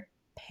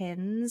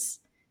underpins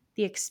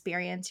the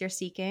experience you're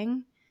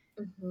seeking,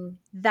 Mm-hmm.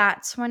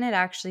 that's when it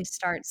actually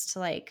starts to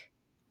like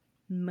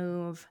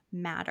move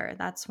matter.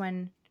 That's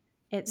when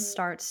it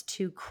starts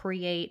to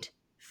create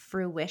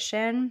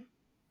fruition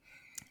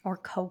or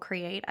co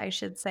create, I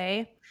should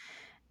say.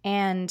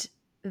 And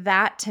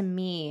that to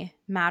me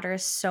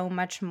matters so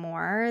much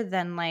more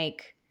than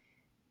like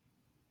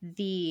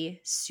the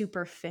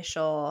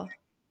superficial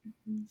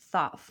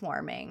thought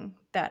forming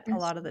that a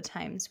lot of the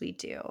times we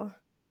do.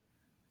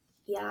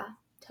 Yeah,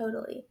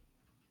 totally.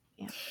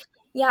 Yeah.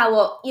 Yeah,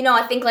 well,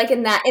 I think like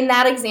in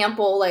that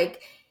example,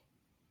 like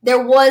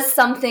there was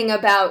something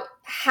about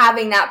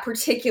having that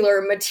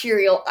particular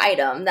material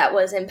item that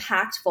was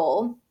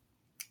impactful.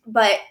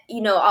 But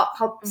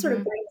I'll sort of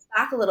Mhm. bring this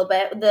back a little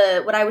bit.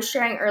 The what I was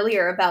sharing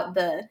earlier about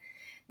the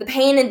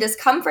pain and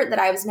discomfort that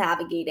I was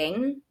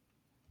navigating.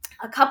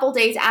 A couple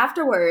days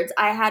afterwards,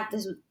 I had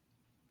this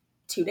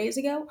 2 days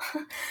ago,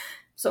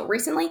 so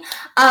recently.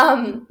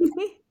 I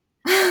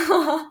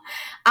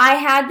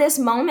had this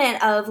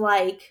moment of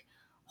like,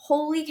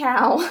 holy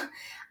cow,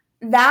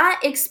 that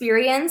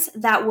experience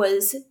that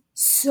was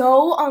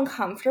so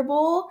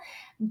uncomfortable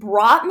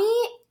brought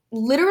me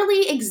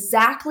literally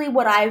exactly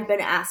what I've been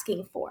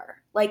asking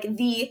for. Like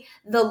the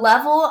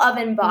level of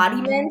Mhm.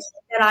 embodiment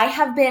that I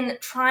have been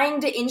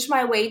trying to inch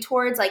my way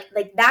towards, like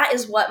that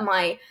is what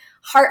my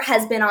heart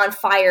has been on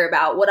fire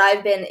about, what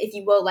I've been, if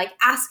you will, like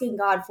asking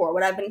God for,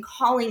 what I've been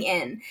calling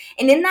in.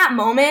 And in that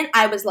moment,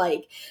 I was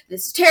like,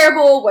 this is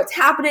terrible, what's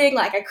happening?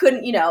 Like I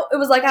couldn't, it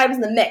was like I was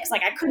in the mix,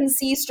 like I couldn't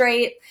see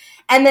straight.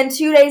 And then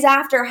 2 days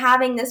after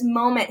having this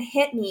moment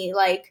hit me,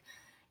 like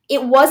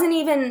it wasn't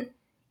even,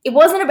 it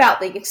wasn't about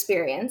the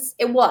experience.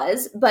 It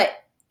was, but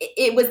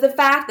it was the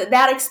fact that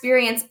that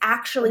experience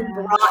actually Yeah.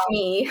 brought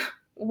me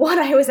what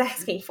I was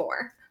asking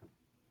for.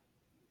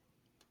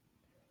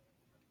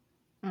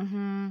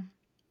 Mhm.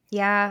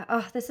 Yeah.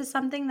 Oh, this is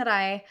something that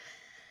I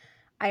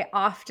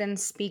often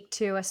speak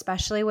to,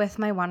 especially with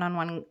my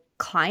one-on-one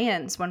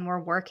clients when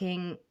we're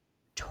working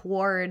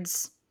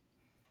towards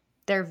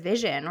their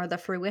vision or the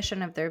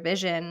fruition of their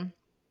vision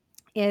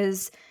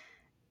is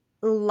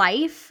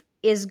life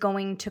is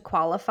going to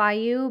qualify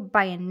you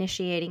by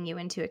initiating you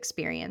into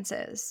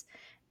experiences.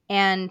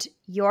 And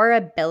your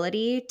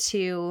ability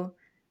to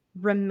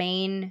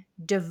remain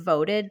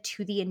devoted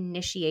to the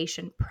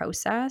initiation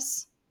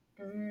process,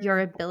 your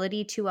Mm,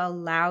 ability to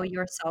allow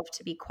yourself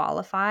to be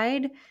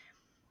qualified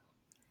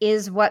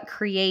is what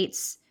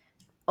creates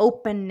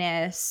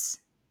openness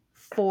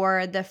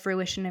for the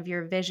fruition of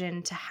your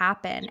vision to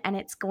happen. And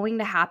it's going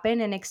to happen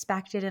in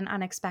expected and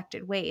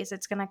unexpected ways.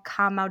 It's going to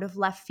come out of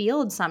left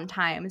field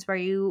sometimes where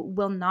you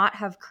will not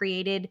have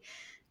created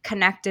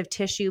connective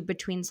tissue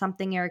between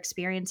something you're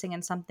experiencing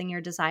and something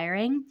you're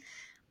desiring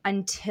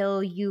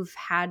until you've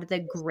had the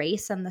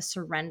grace and the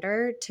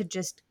surrender to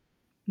just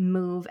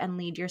move and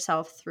lead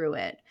yourself through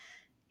it.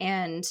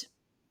 And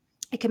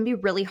it can be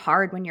really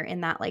hard when you're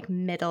in that like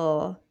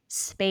middle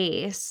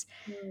space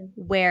mm,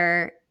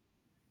 where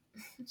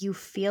you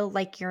feel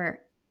like you're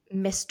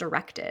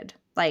misdirected.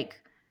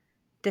 Like,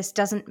 this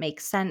doesn't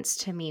make sense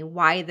to me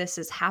why this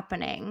is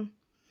happening.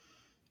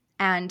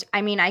 And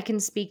I mean, I can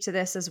speak to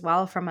this as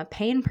well from a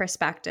pain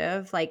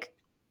perspective. Like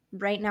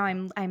right now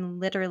I'm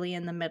literally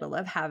in the middle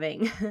of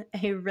having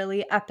a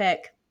really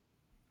epic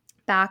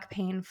back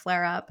pain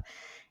flare up,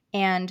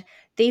 and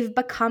they've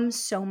become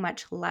so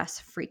much less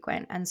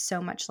frequent and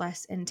so much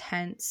less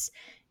intense.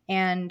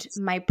 And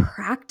my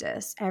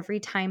practice every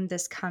time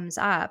this comes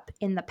up,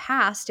 in the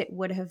past it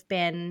would have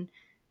been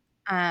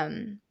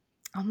um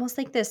almost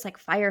like this like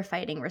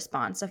firefighting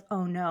response of,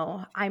 oh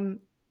no,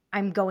 I'm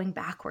going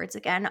backwards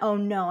again, oh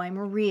no, I'm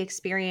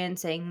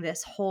re-experiencing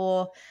this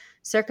whole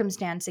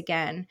circumstance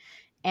again.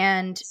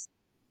 And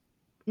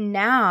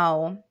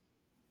now,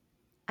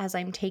 as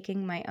I'm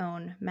taking my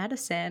own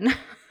medicine,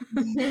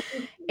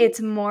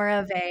 it's more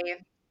of a,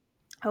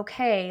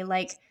 okay,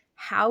 like,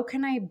 how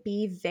can I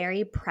be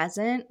very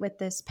present with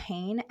this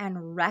pain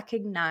and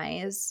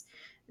recognize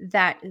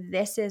that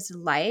this is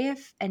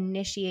life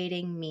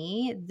initiating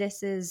me?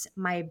 This is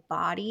my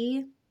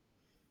body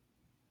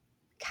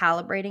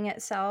calibrating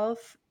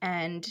itself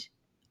and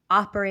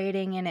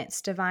operating in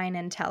its divine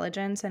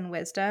intelligence and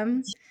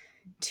wisdom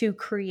to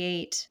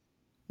create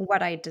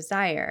what I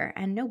desire.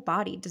 And no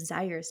body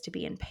desires to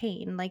be in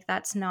pain. Like,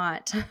 that's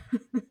not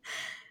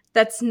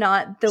that's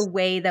not the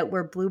way that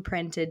we're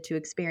blueprinted to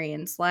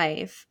experience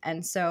life.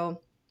 And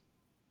so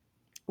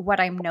what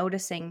I'm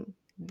noticing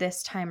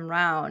this time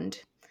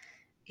round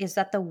is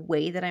that the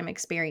way that I'm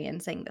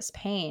experiencing this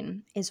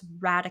pain is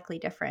radically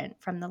different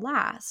from the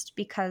last,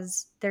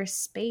 because there's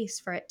space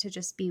for it to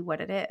just be what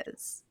it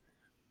is.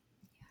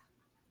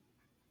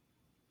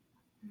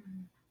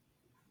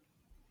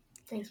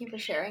 Thank you for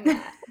sharing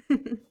that.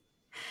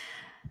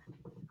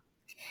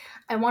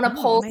 I want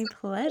to pull. My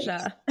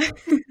pleasure.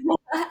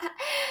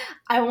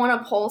 I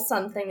want to pull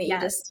something that you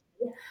Yes. just.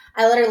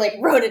 I literally like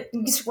wrote it,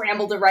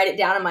 scrambled to write it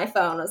down on my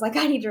phone. I was like,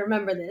 I need to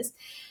remember this.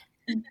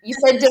 You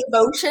said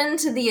devotion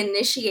to the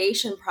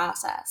initiation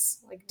process,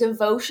 like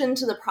devotion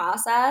to the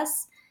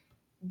process.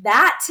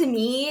 That to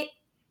me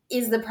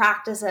is the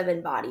practice of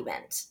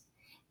embodiment.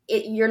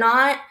 You're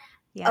not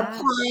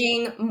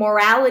applying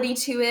morality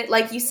to it,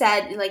 like you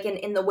said, like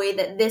in the way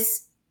that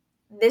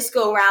this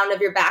go round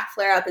of your back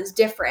flare up is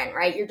different,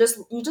 right? You're just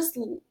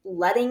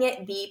letting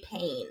it be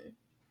pain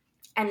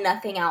and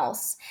nothing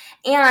else.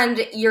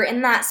 And you're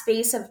in that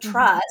space of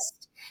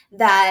trust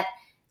that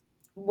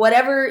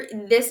whatever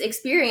this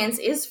experience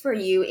is for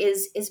you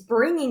is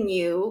bringing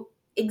you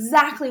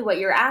exactly what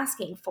you're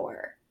asking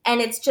for. And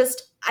it's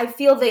just, I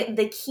feel that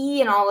the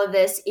key in all of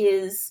this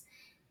is,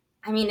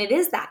 I mean, it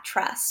is that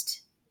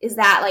trust. Is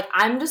that like,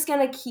 I'm just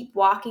going to keep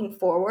walking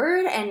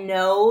forward and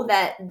know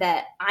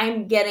that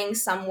I'm getting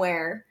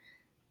somewhere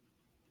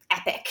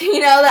epic,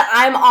 that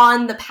I'm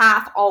on the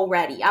path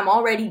already. I'm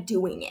already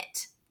doing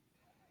it.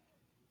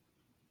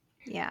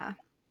 Yeah.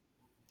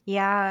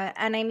 Yeah.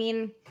 And I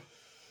mean,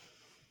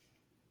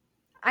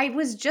 I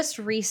was just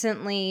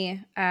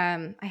recently,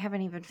 I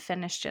haven't even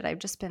finished it. I've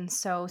just been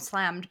so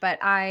slammed, but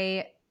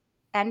I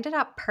ended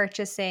up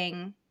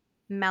purchasing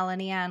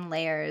Melanie Ann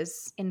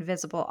Layer's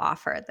Invisible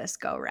Offer this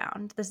go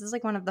round. This is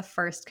like one of the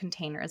first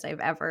containers I've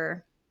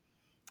ever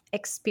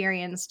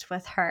experienced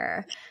with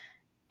her.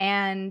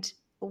 And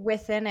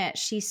within it,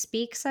 she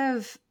speaks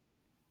of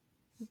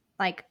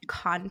like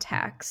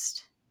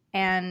context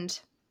and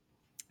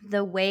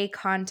the way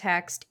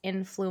context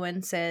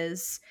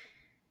influences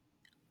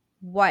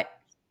what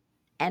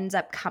ends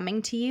up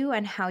coming to you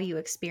and how you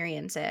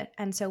experience it.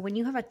 And so when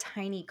you have a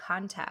tiny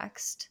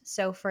context,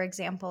 so for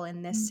example,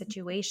 in this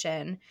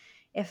situation,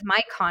 if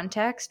my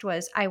context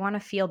was, I want to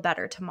feel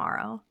better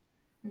tomorrow,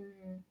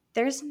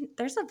 there's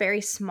a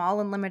very small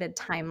and limited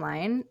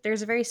timeline.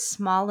 There's a very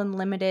small and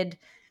limited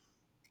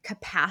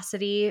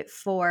capacity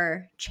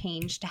for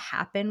change to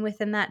happen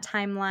within that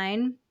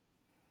timeline.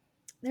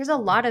 There's a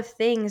lot of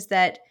things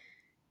that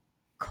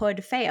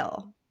could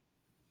fail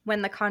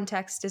when the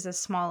context is as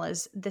small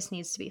as this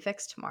needs to be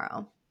fixed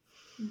tomorrow.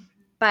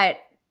 But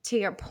to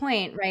your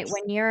point, right,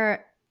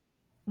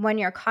 when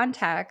your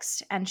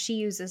context, and she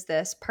uses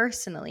this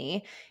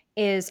personally,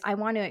 is I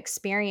want to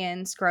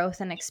experience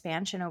growth and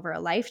expansion over a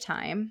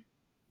lifetime,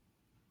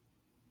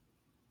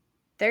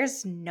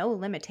 there's no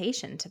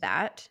limitation to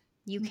that.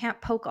 You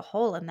can't poke a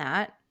hole in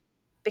that,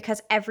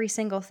 because every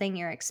single thing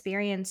you're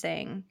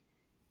experiencing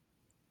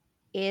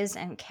is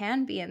and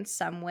can be in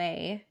some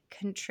way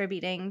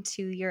contributing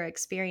to your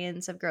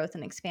experience of growth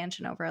and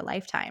expansion over a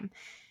lifetime.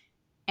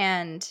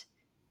 And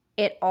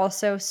it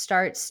also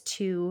starts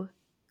to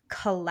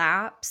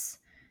collapse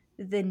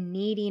the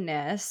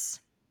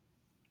neediness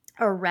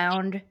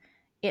around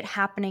it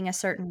happening a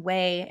certain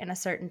way in a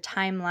certain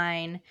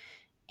timeline.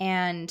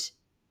 And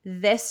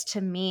this,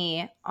 to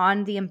me,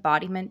 on the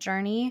embodiment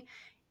journey,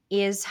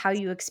 is how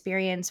you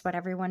experience what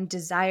everyone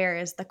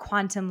desires, the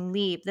quantum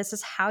leap. This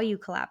is how you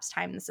collapse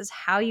time. This is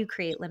how you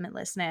create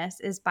limitlessness,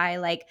 is by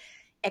like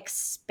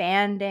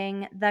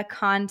expanding the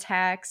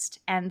context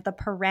and the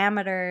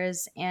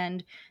parameters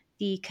and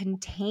the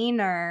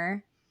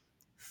container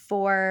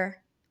for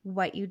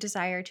what you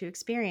desire to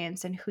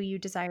experience and who you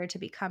desire to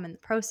become in the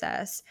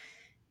process.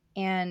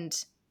 And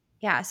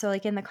yeah, so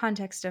like in the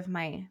context of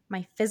my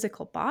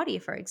physical body,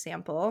 for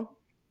example,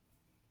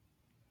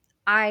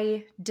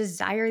 I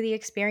desire the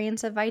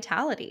experience of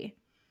vitality.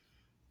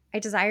 I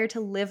desire to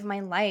live my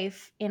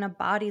life in a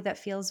body that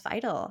feels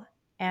vital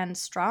and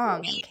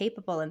strong and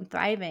capable and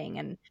thriving,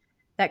 and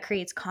that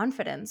creates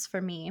confidence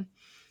for me.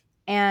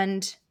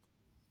 And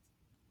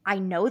I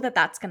know that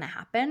that's going to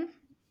happen.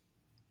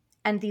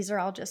 And these are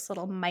all just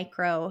little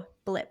micro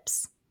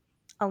blips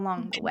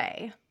along the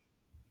way.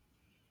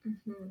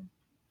 Mm-hmm.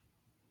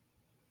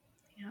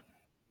 Yeah.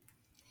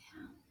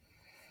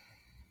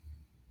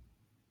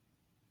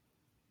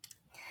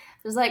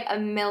 There's like a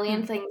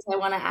million things I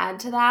want to add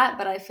to that,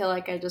 but I feel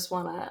like I just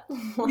want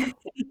to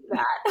do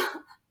that.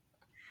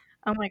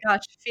 Oh my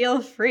gosh,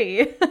 feel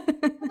free.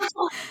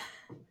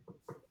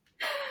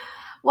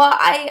 Well,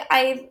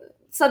 I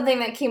something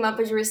that came up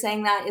as you were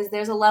saying that is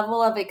there's a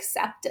level of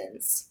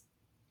acceptance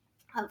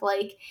of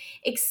like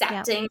Yeah.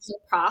 accepting the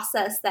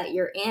process that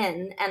you're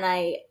in, and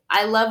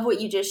I love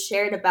what you just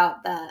shared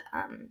about the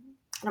I don't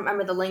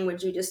remember the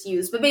language you just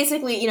used, but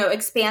basically, you know,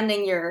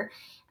 expanding your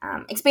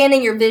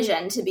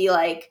vision to be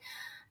like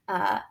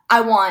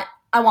I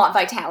want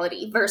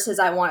vitality versus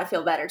I want to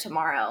feel better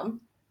tomorrow.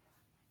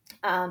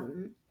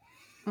 Um,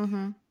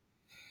 Mm-hmm.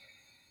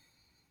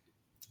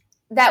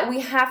 that we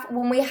have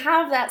when we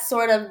have that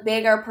sort of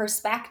bigger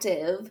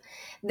perspective,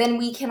 then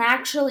we can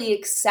actually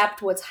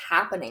accept what's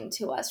happening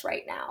to us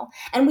right now,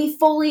 and we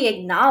fully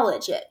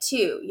acknowledge it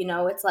too. You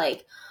know, it's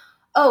like,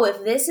 oh,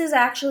 if this is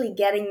actually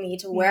getting me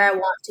to where Yeah. I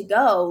want to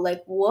go,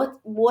 like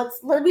what's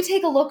let me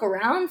take a look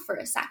around for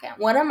a second.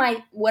 What am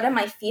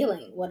I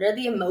feeling? What are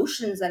the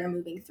emotions that are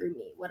moving through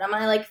me? What am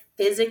I like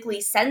physically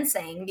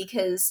sensing?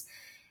 Because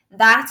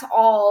that's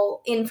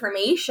all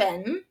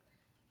information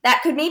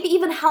that could maybe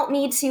even help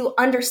me to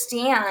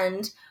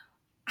understand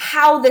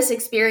how this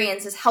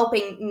experience is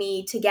helping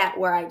me to get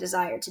where I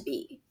desire to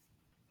be.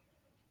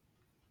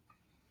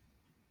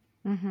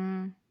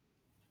 Mm-hmm.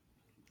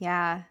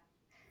 Yeah.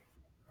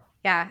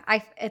 Yeah.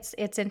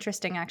 It's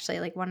interesting actually.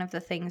 Like one of the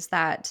things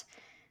that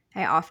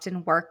I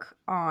often work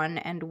on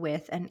and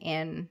with and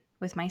in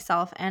with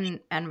myself and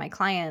my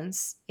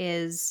clients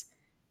is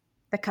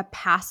the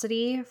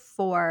capacity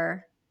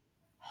for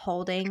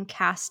holding,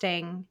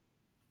 casting,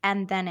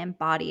 and then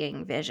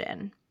embodying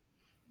vision.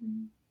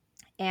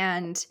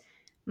 And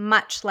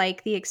much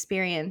like the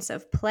experience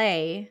of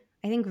play,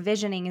 I think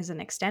visioning is an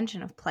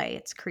extension of play.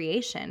 It's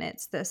creation.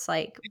 It's this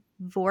like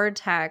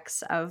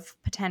vortex of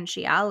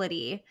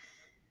potentiality.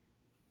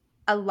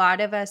 A lot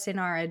of us in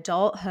our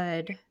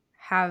adulthood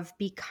have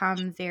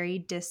become very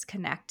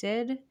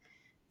disconnected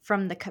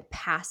from the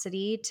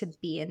capacity to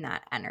be in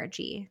that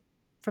energy,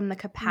 from the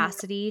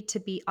capacity to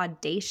be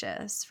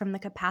audacious, from the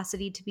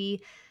capacity to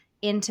be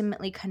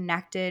intimately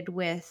connected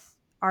with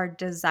our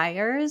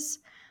desires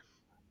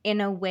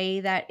in a way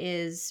that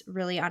is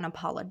really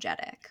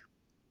unapologetic.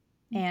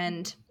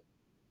 And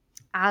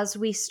as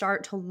we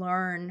start to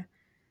learn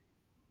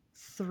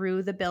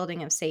through the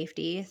building of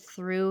safety,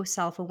 through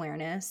self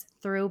awareness,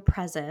 through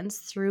presence,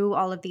 through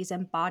all of these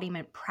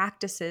embodiment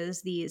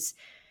practices, these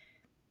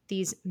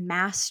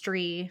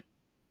mastery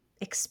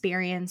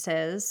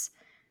experiences,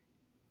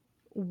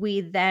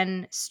 we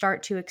then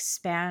start to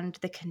expand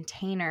the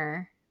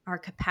container, our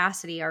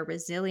capacity, our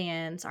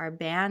resilience, our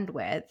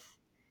bandwidth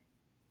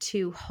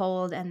to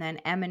hold and then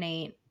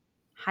emanate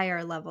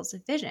higher levels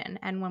of vision.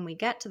 And when we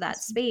get to that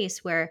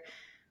space where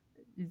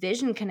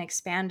vision can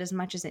expand as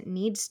much as it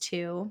needs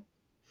to,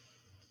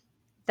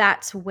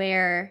 that's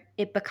where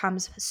it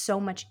becomes so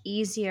much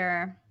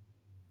easier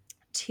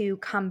to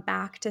come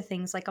back to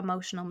things like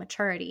emotional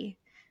maturity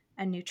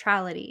and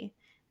neutrality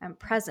and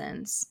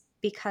presence,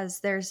 because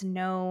there's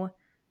no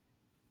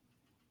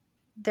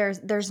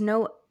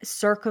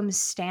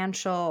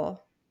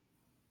circumstantial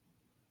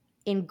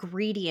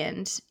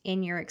ingredient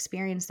in your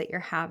experience that you're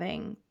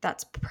having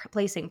that's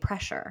placing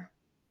pressure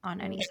on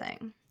Right.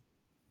 anything.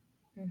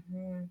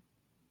 Mm-hmm.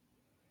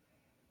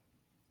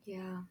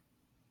 Yeah.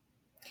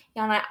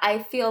 Yeah, and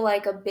I feel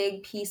like a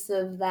big piece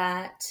of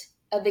that,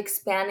 of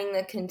expanding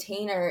the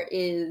container,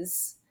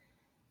 is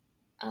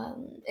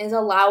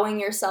allowing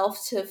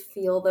yourself to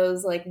feel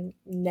those like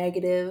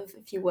negative,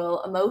 if you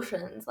will,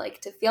 emotions,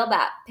 like to feel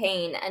that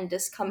pain and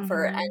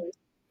discomfort. Mm-hmm. And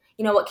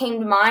you know what came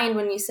to mind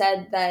when you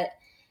said that,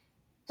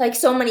 like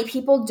so many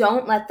people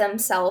don't let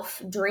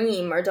themselves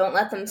dream or don't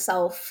let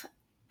themselves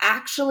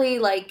actually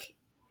like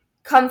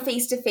come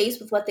face to face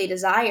with what they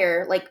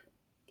desire, like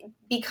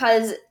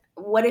because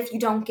what if you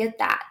don't get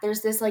that?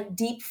 There's this like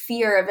deep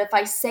fear of if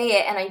I say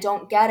it and I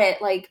don't get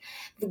it, like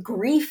the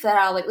grief that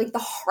I'll like the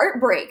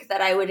heartbreak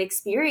that I would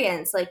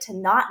experience, like to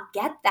not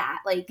get that,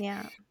 like,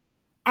 Yeah.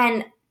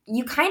 and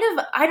you kind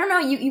of, I don't know,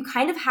 you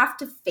kind of have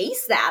to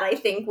face that. I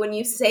think when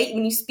you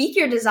speak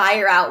your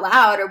desire out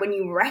loud, or when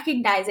you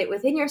recognize it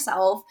within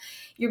yourself,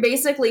 you're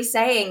basically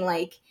saying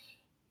like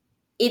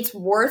it's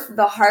worth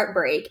the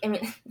heartbreak. I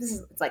mean,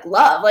 it's like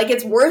love, like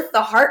it's worth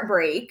the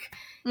heartbreak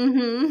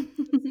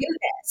Mm-hmm. do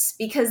this,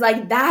 because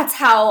like that's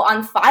how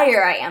on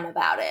fire I am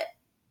about it.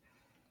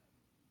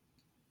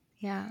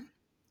 Yeah.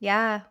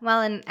 Yeah.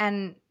 Well,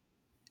 and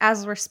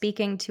as we're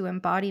speaking to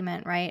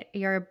embodiment, right?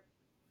 Your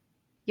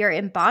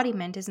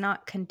embodiment is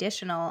not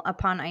conditional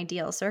upon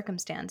ideal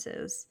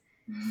circumstances.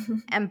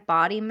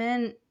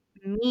 Embodiment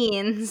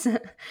means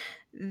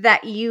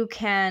that you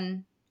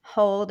can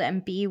hold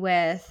and be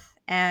with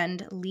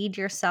and lead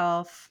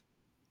yourself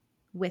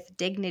with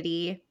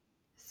dignity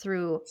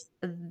through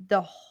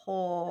the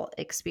whole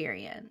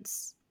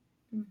experience,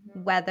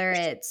 whether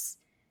it's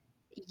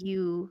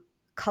you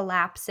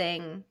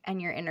collapsing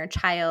and your inner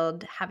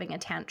child having a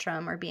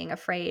tantrum or being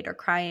afraid or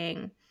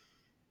crying,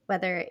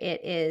 whether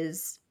it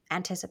is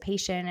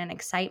anticipation and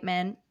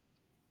excitement,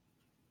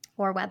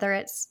 or whether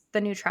it's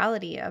the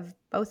neutrality of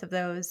both of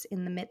those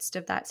in the midst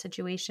of that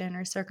situation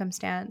or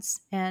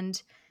circumstance.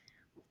 And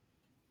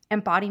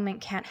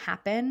embodiment can't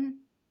happen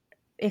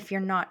if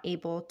you're not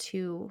able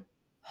to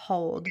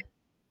hold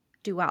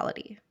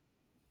duality.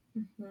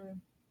 Mm-hmm.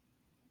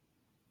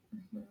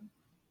 Mm-hmm.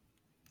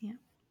 Yeah.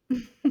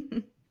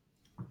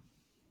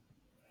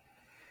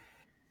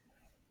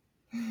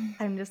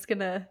 I'm just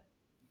gonna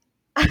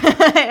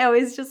I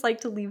always just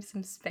like to leave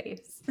some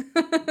space.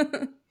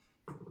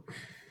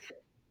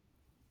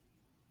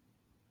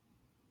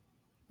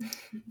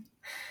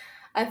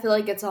 I feel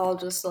like it's all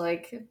just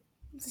like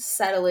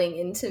settling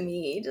into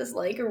me, just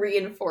like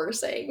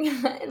reinforcing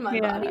in my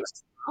Yeah. body.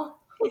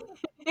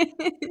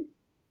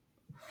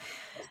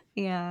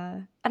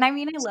 Yeah. And I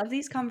mean, I love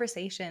these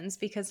conversations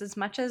because as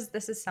much as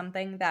this is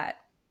something that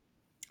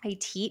I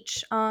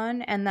teach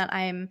on and that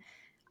I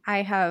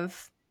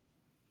have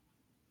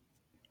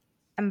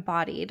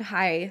embodied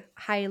high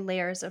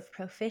layers of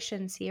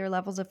proficiency or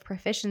levels of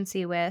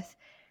proficiency with,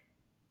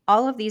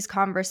 all of these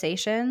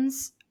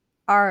conversations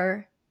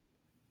are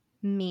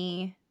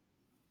me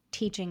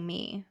teaching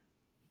me.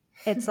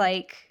 It's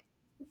like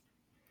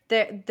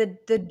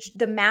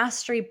the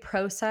mastery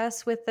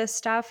process with this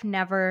stuff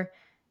never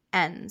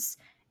ends.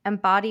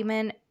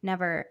 Embodiment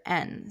never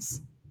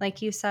ends.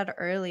 Like you said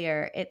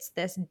earlier, it's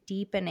this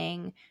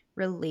deepening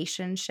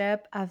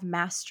relationship of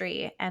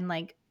mastery. And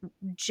like,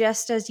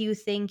 just as you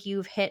think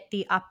you've hit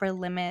the upper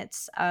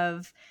limits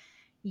of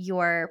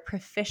your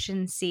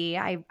proficiency,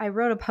 I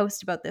wrote a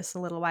post about this a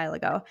little while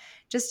ago.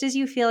 Just as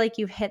you feel like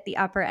you've hit the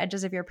upper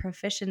edges of your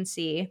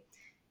proficiency,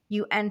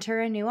 you enter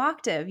a new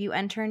octave, you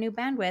enter a new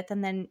bandwidth,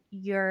 and then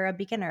you're a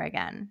beginner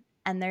again.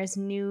 And there's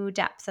new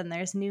depth and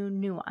there's new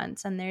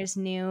nuance and there's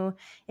new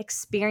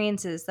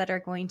experiences that are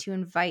going to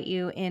invite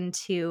you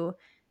into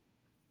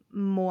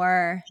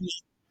more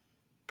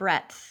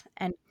breadth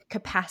and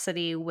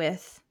capacity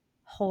with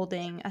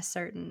holding a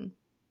certain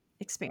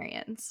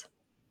experience.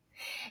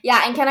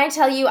 Yeah, and can I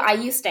tell you, I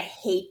used to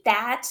hate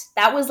that.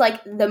 That was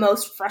like the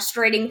most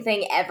frustrating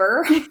thing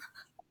ever.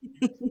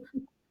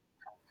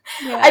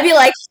 Yeah. I'd be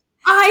like,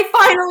 I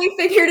finally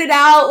figured it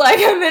out. Like,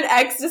 I'm in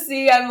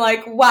ecstasy. I'm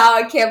like, wow,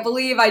 I can't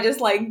believe I just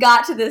like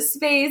got to this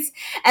space.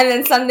 And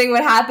then something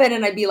would happen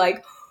and I'd be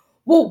like,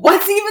 well,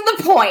 what's even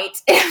the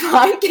point if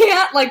I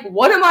can't, like,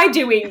 what am I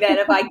doing then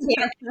if I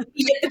can't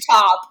be at the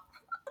top?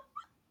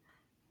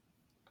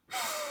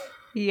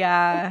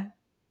 Yeah.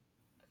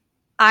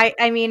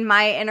 I mean,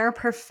 my inner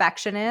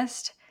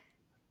perfectionist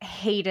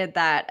hated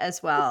that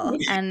as well.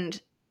 And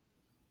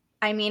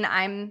I mean,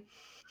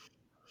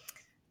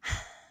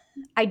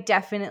 I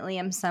definitely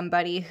am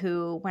somebody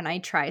who, when I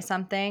try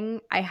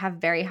something, I have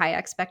very high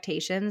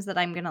expectations that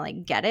I'm going to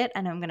like get it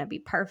and I'm going to be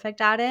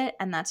perfect at it.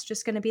 And that's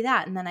just going to be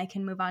that. And then I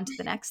can move on to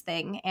the next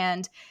thing.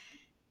 And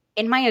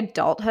in my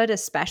adulthood,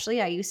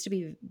 especially, I used to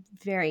be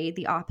very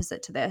the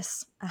opposite to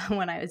this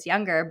when I was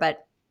younger.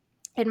 But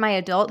in my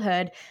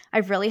adulthood,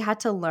 I've really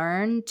had to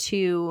learn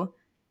to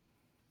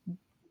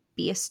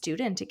be a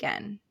student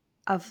again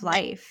of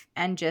life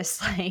and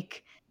just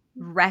like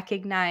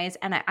recognize.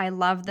 And I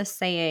love the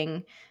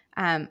saying,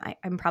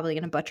 I'm probably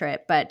going to butcher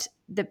it, but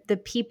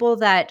the people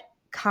that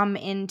come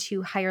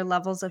into higher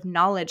levels of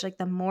knowledge, like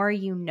the more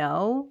you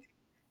know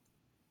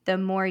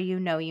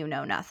you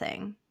know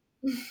nothing.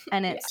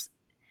 And it's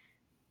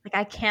like,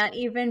 I can't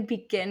even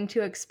begin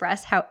to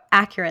express how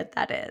accurate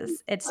that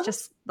is. It's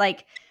just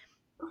like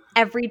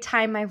every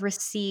time I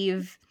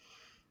receive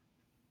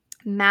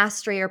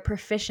mastery or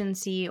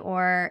proficiency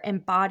or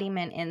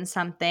embodiment in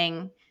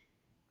something,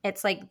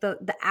 it's like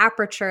the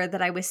aperture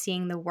that I was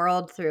seeing the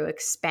world through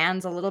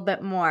expands a little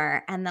bit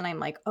more. And then I'm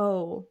like,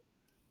 oh,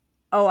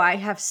 I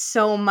have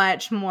so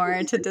much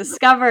more to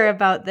discover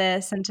about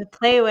this and to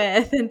play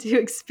with and to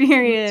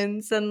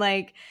experience. And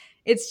like,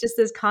 it's just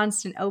this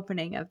constant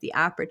opening of the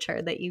aperture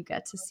that you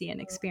get to see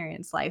and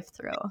experience life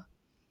through.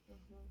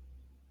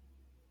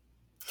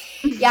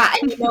 Yeah,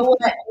 and you know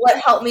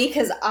what helped me,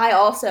 because I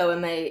also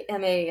am a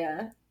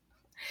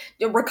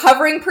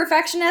recovering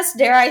perfectionist.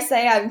 Dare I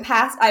say,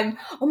 I'm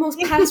almost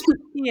past.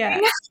 Yeah.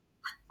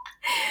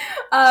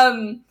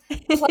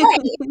 Play.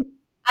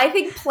 I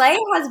think play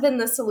has been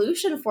the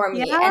solution for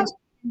me, Yeah. and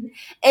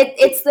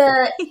it's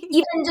the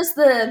even just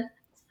the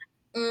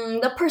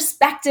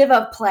perspective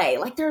of play.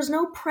 Like, there's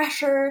no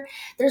pressure,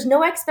 there's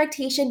no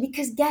expectation,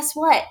 because guess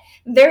what?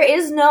 There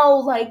is no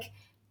like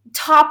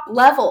top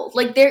level.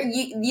 Like,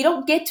 you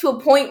don't get to a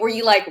point where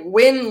you like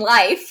win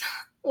life.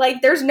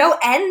 Like there's no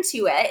end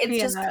to it. It's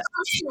Yeah. just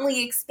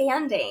constantly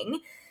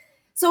expanding.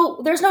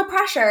 So there's no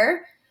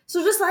pressure.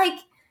 So just like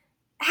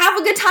have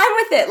a good time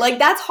with it. Like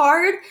that's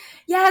hard.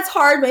 Yeah, it's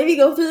hard. Maybe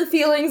go through the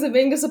feelings of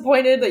being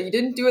disappointed that you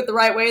didn't do it the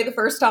right way the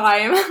first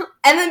time.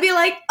 And then be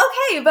like,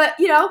 okay, but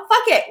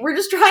fuck it. We're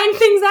just trying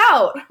things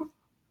out.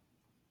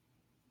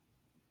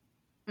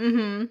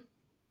 Mm-hmm.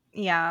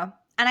 Yeah.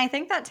 And I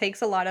think that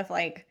takes a lot of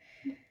like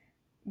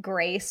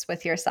grace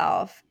with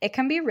yourself. It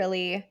can be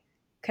really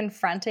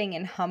confronting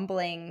and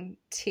humbling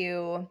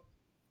to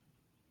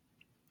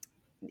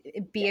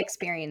be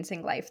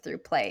experiencing life through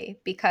play,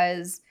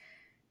 because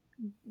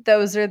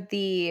those are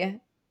the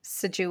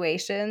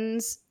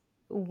situations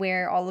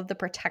where all of the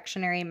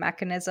protectionary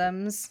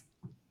mechanisms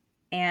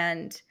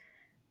and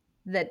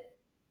the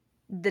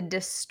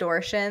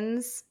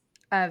distortions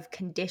of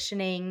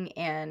conditioning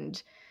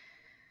and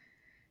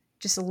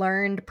just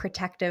learned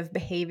protective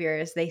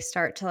behaviors, they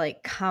start to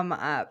like come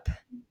up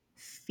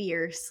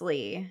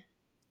fiercely.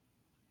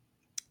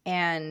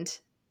 And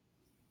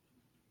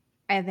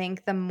I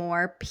think the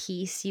more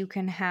peace you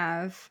can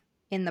have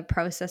in the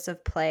process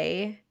of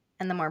play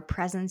and the more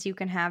presence you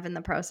can have in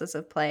the process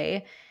of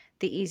play,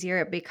 the easier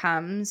it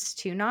becomes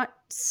to not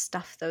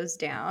stuff those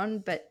down,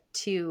 but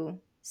to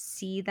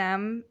see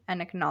them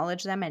and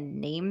acknowledge them and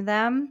name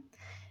them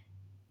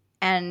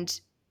and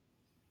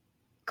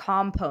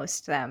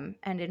compost them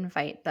and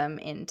invite them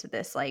into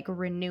this like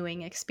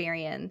renewing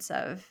experience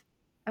of,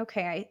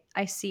 okay,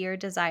 I see your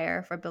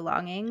desire for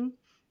belonging,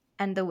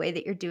 and the way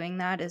that you're doing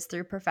that is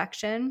through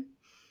perfection.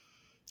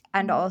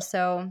 And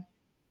also,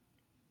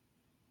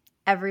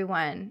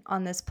 everyone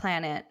on this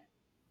planet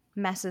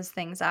messes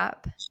things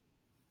up,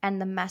 and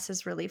the mess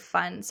is really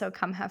fun. So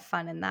come have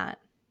fun in that.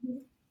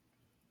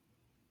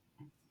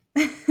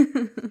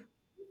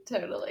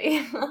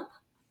 Totally.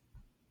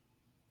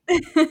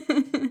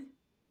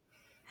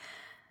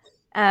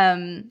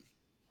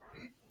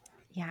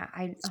 Yeah,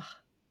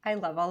 I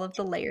love all of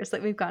the layers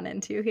that we've gone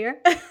into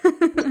here.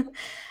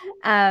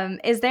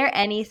 Is there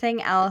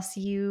anything else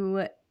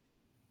you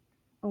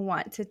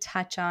want to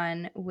touch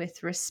on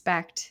with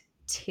respect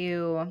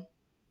to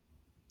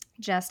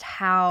just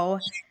how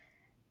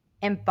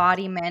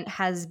embodiment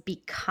has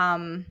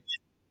become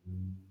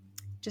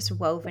just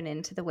woven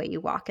into the way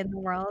you walk in the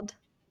world?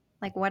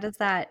 Like what does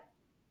that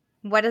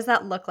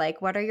look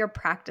like? What are your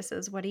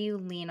practices? What do you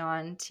lean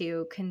on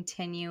to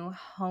continue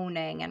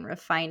honing and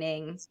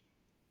refining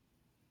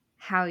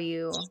how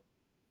you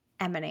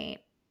emanate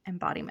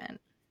embodiment?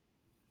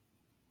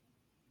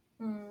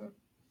 Mm.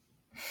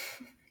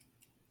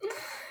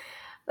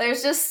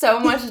 There's just so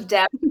much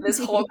depth to this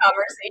whole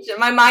conversation.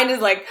 My mind is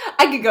like,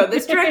 I could go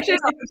this direction,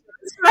 I could go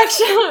this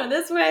direction, or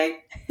this way.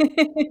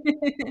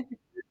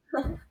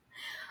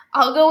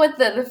 I'll go with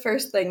the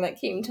first thing that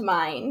came to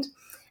mind.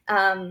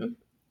 Um,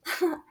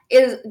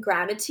 is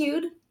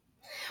gratitude,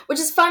 which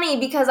is funny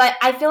because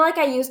I feel like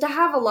I used to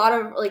have a lot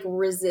of like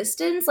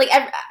resistance. Like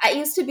I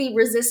used to be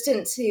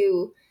resistant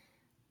to,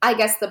 I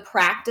guess, the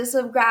practice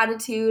of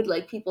gratitude.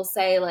 Like people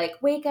say, like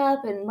wake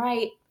up and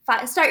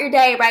start your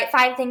day, write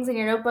 5 things in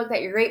your notebook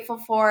that you're grateful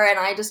for. And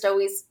I just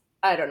always,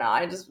 I don't know,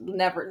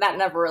 that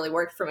never really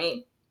worked for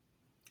me.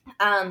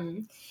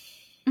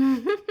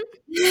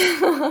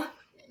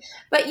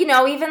 But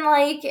even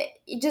like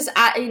just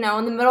in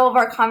the middle of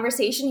our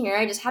conversation here,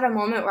 I just had a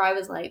moment where I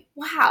was like,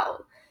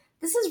 wow,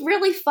 this is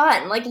really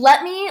fun. Like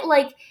let me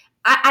like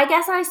I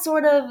guess I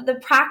sort of, the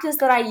practice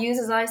that I use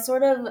is I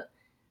sort of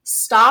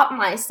stop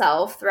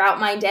myself throughout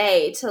my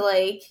day to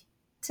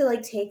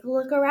take a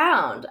look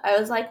around. I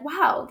was like,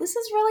 wow, this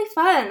is really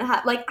fun.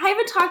 Like I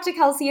haven't talked to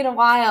Kelsey in a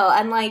while,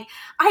 and like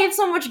I have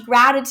so much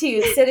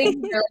gratitude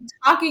sitting here like,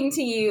 talking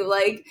to you.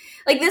 Like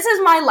this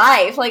is my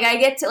life. Like I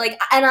get to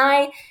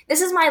this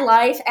is my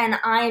life, and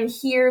I'm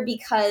here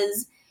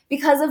because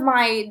of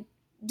my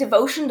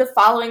devotion to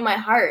following my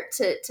heart,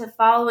 to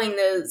following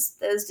those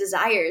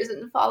desires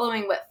and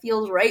following what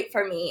feels right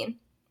for me.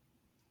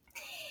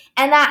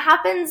 And that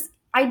happens.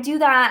 I do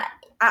that.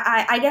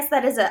 I guess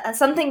that is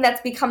something that's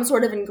become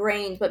sort of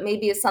ingrained, but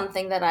maybe is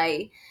something that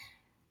I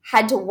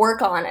had to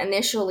work on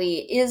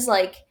initially, is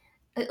like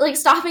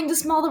stopping to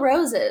smell the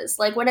roses.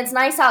 Like when it's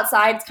nice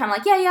outside, it's kind of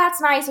like, yeah, it's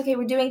nice. Okay,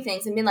 we're doing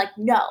things. And being like,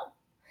 no,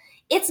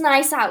 it's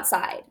nice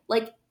outside.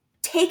 Like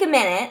take a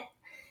minute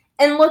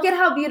and look at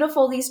how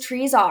beautiful these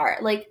trees are.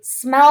 Like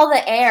smell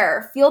the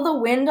air, feel the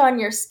wind on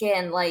your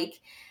skin. Like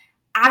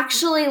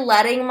actually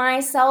letting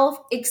myself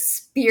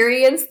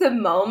experience the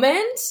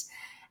moment,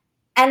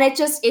 and it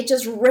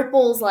just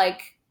ripples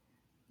like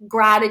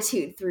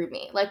gratitude through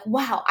me. Like,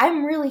 wow,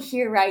 I'm really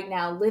here right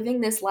now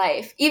living this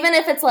life. Even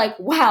if it's like,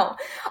 wow,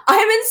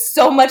 I'm in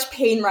so much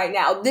pain right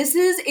now. This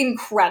is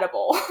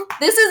incredible.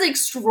 This is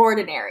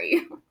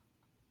extraordinary.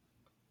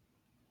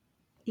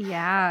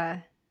 Yeah.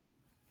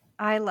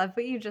 I love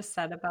what you just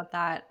said about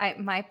that.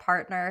 My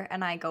partner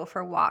and I go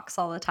for walks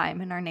all the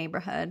time in our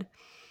neighborhood.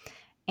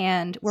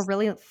 And we're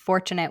really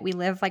fortunate. We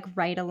live like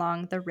right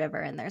along the river,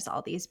 and there's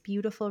all these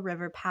beautiful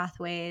river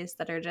pathways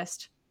that are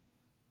just,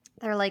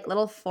 they're like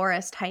little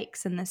forest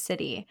hikes in the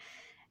city.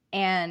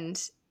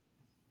 And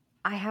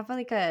I have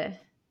like a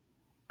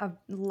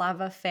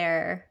love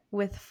affair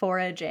with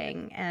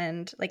foraging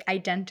and like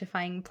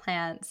identifying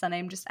plants, and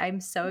I'm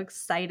so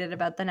excited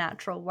about the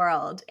natural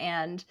world.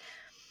 And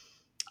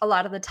a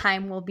lot of the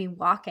time we'll be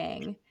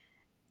walking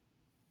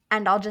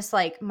and I'll just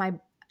like my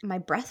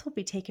breath will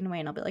be taken away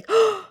and I'll be like,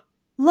 "Oh,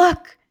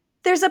 look,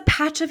 there's a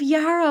patch of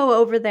yarrow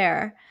over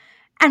there."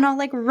 And I'll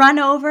like run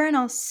over and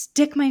I'll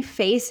stick my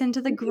face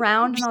into the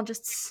ground and I'll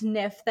just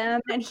sniff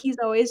them, and he's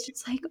always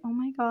just like, "Oh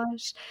my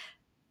gosh,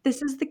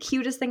 this is the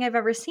cutest thing I've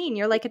ever seen."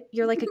 You're like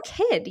a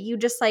kid. You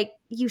just like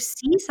you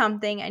see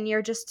something and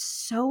you're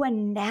just so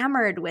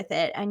enamored with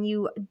it and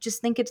you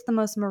just think it's the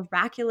most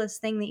miraculous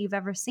thing that you've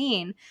ever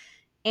seen.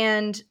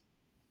 And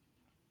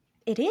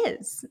it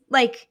is.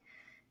 Like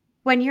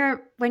when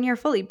you're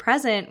fully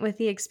present with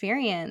the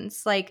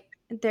experience, like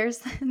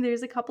there's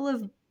a couple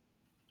of,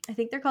 I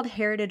think they're called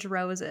heritage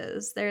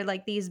roses. They're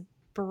like these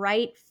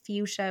bright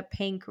fuchsia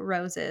pink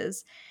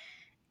roses.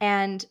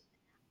 And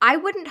I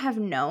wouldn't have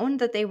known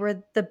that they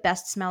were the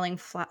best smelling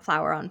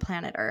flower on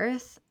planet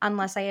Earth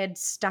unless I had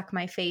stuck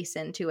my face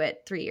into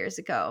it 3 years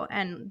ago.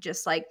 And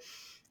just like,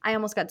 I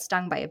almost got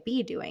stung by a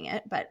bee doing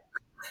it. But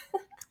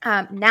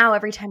now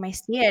every time I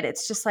see it,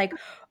 it's just like,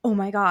 oh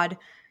my God,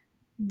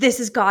 this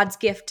is God's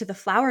gift to the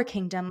flower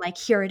kingdom. Like,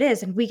 here it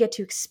is. And we get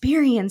to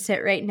experience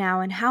it right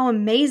now. And how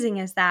amazing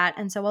is that?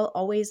 And so I'll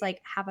always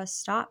like have us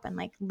stop and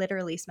like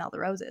literally smell the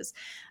roses.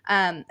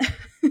 Um,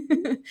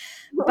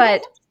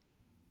 but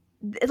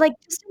like,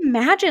 just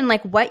imagine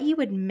like what you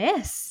would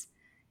miss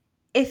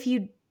if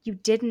you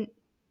didn't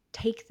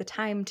take the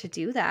time to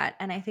do that.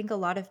 And I think a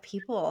lot of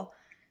people,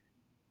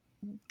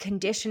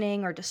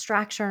 conditioning or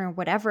distraction or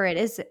whatever it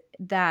is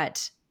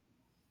that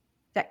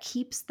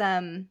keeps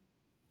them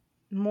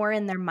more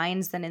in their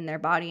minds than in their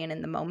body and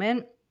in the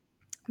moment.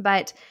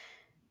 But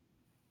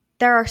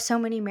there are so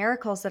many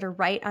miracles that are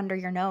right under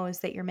your nose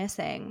that you're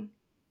missing.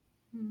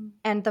 Mm-hmm.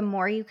 And the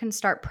more you can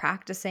start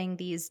practicing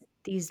these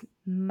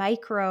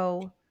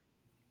micro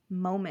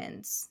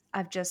moments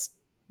of just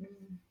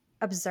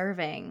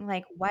observing,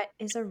 like, what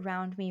is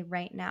around me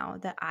right now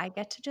that I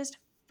get to just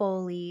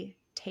fully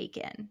take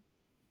in,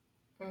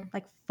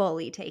 like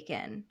fully take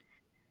in,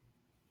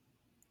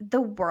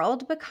 the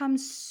world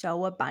becomes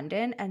so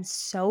abundant and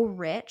so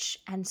rich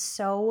and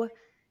so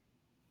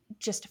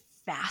just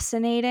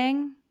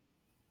fascinating.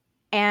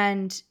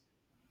 And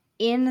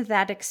in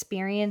that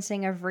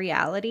experiencing of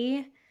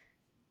reality,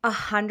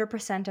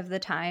 100% of the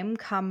time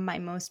come my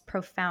most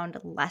profound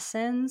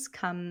lessons,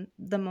 come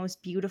the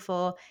most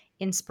beautiful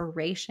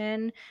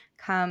inspiration,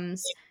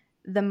 comes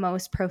the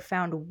most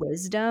profound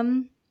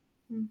wisdom.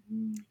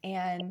 Mm-hmm.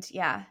 And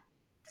yeah,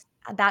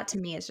 that to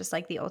me is just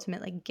like the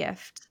ultimate like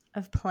gift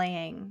of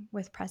playing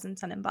with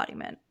presence and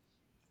embodiment.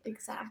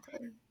 Exactly.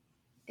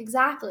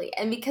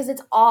 And because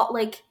it's all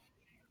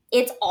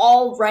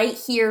right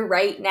here,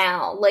 right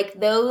now. Like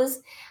those,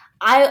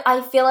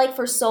 I feel like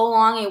for so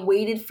long I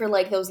waited for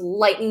like those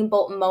lightning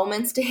bolt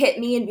moments to hit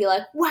me and be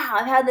like, wow,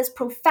 I've had this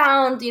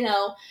profound,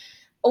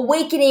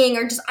 awakening,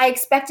 or just I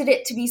expected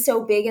it to be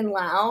so big and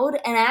loud.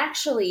 And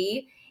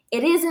actually,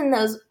 it is in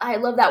those, I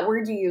love that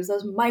word you use,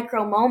 those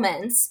micro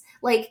moments.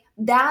 Like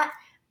that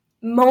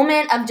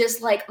moment of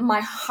just like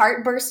my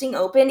heart bursting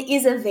open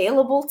is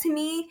available to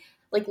me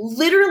like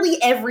literally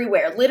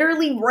everywhere,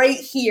 literally right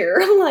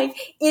here, like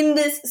in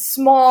this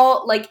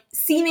small, like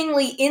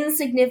seemingly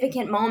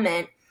insignificant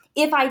moment.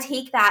 If I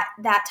take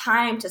that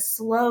time to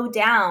slow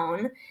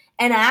down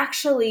and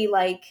actually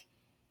like,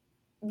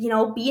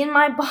 be in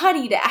my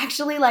body, to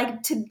actually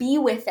like to be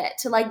with it,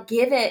 to like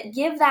give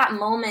that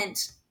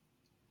moment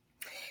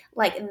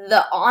like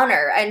the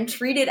honor and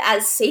treat it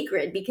as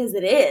sacred, because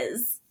it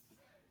is.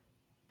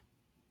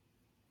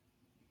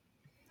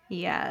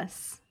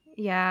 Yes.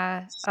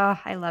 Yeah. Oh,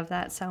 I love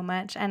that so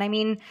much. And I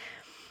mean,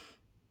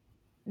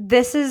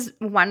 this is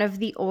one of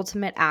the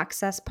ultimate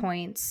access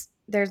points.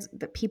 There's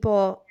the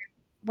people,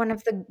 one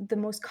of the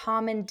most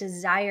common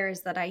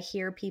desires that I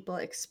hear people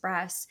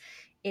express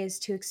is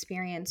to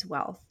experience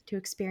wealth, to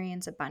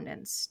experience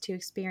abundance, to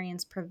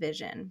experience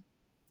provision,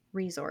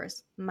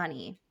 resource,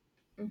 money.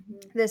 Mm-hmm.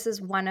 This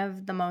is one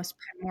of the most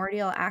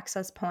primordial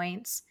access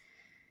points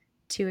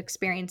to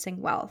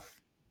experiencing wealth.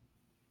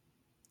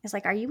 It's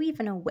like, are you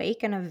even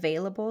awake and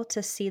available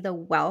to see the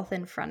wealth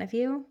in front of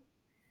you?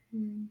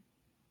 Mm.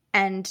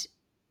 And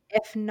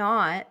if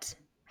not,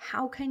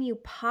 how can you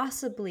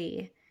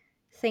possibly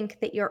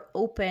think that you're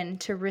open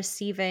to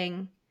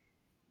receiving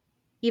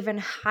even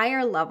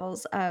higher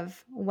levels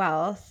of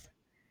wealth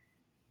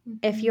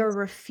if you're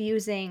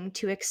refusing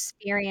to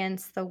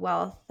experience the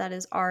wealth that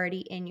is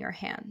already in your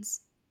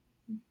hands?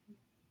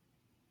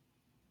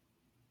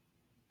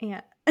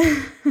 Yeah.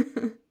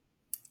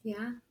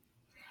 Yeah.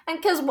 And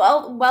because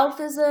wealth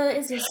is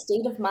a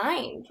state of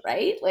mind,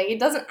 right? Like it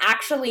doesn't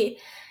actually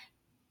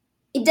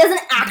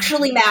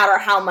matter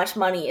how much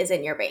money is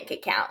in your bank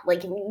account.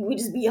 Like we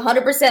just be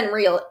 100%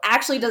 real. It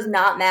actually does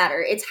not matter.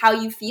 It's how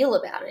you feel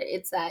about it.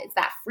 It's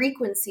that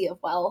frequency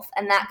of wealth,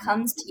 and that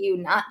comes to you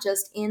not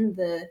just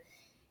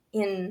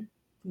in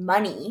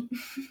money.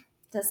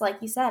 Just like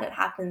you said, it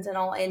happens in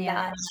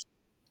that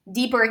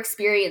deeper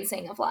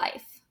experiencing of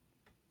life.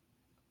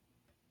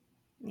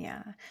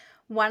 Yeah.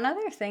 One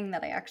other thing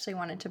that I actually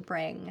wanted to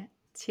bring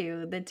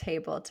to the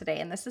table today,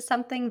 and this is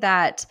something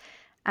that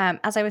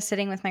as I was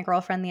sitting with my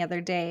girlfriend the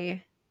other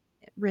day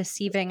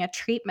receiving a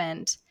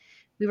treatment,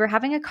 we were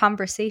having a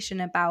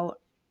conversation about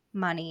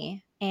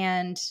money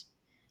and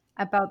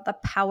about the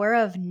power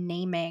of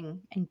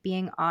naming and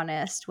being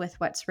honest with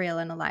what's real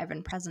and alive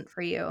and present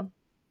for you.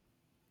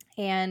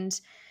 And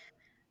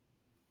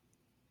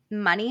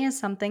money is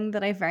something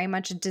that I very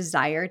much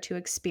desire to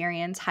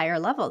experience higher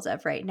levels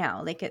of right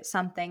now. Like, it's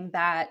something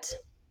that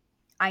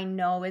I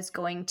know is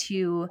going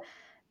to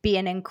be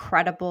an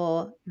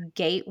incredible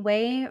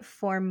gateway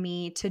for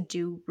me to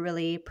do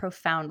really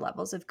profound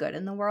levels of good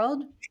in the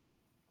world.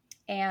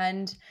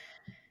 And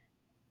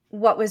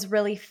what was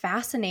really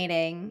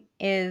fascinating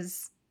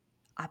is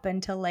up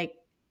until like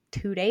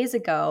 2 days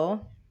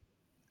ago,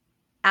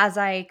 as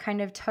I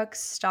kind of took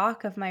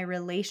stock of my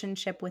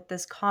relationship with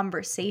this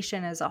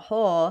conversation as a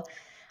whole,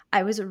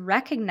 I was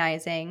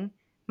recognizing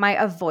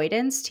my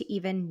avoidance to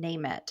even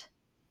name it.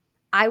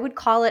 I would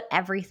call it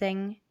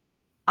everything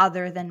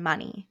other than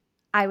money.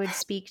 I would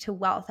speak to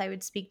wealth. I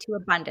would speak to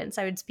abundance.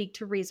 I would speak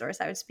to resource.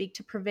 I would speak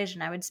to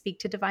provision. I would speak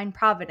to divine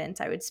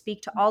providence. I would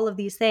speak to all of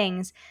these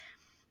things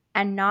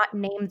and not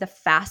name the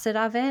facet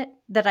of it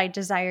that I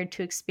desired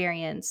to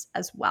experience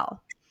as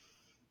well.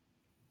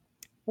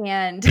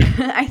 And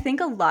I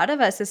think a lot of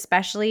us,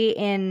 especially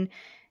in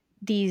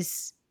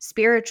these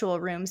spiritual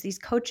rooms, these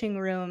coaching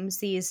rooms,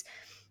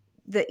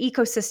 the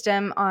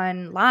ecosystem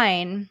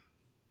online,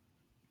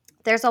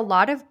 there's a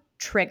lot of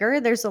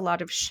trigger, there's a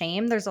lot of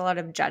shame, there's a lot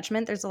of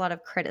judgment, there's a lot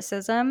of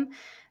criticism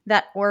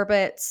that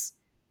orbits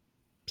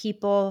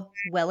people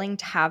willing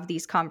to have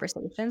these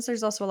conversations.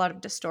 There's also a lot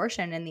of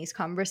distortion in these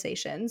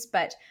conversations,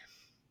 but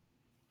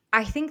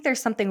I think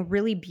there's something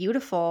really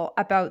beautiful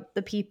about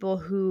the people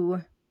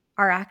who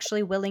are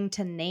actually willing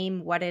to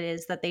name what it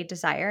is that they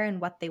desire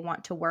and what they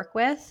want to work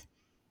with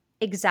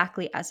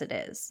exactly as it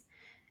is.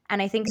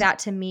 And I think that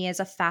to me is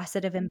a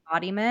facet of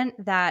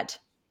embodiment that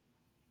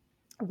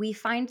we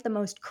find the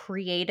most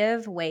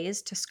creative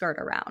ways to skirt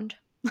around.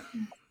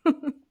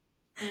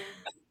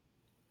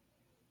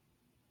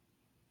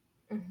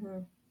 Mm-hmm.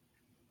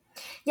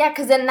 Yeah,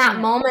 because in that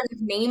moment of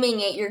naming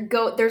it,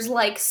 there's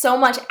like so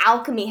much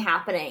alchemy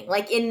happening.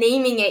 Like in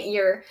naming it,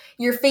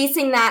 you're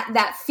facing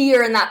that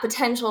fear and that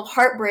potential of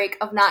heartbreak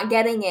of not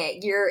getting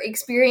it. You're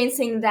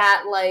experiencing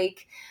that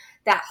like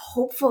that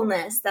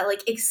hopefulness, that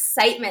like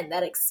excitement,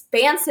 that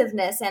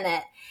expansiveness in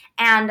it,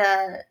 and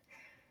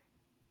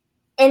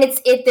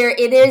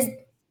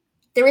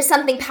there is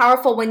something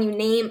powerful when you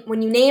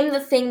name the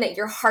thing that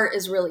your heart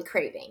is really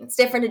craving. It's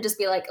different to just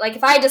be like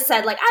if I just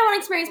said like I want to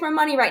experience more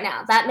money right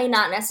now, that may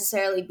not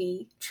necessarily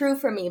be true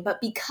for me,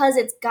 but because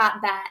it's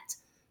got that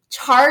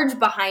charge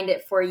behind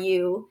it for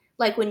you,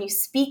 like when you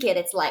speak it,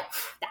 it's like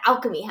the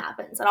alchemy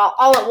happens and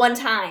all at one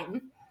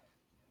time.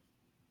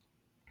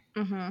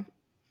 Mm-hmm.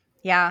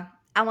 Yeah.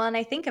 And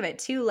I think of it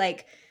too,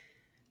 like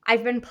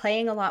I've been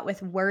playing a lot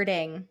with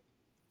wording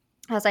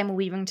as I'm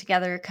weaving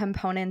together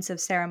components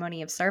of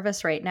ceremony of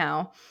service right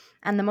now.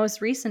 And the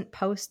most recent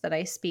post that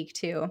I speak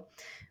to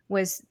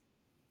was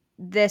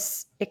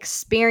this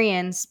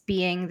experience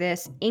being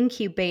this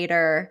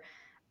incubator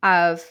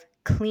of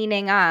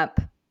cleaning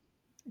up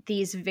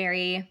these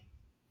very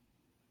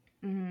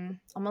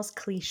almost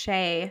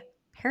cliche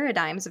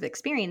paradigms of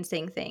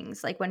experiencing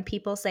things. Like when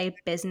people say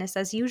business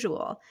as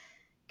usual,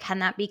 can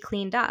that be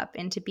cleaned up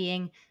into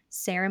being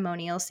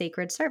ceremonial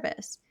sacred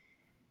service?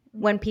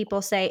 When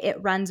people say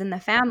it runs in the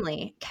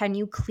family, can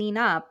you clean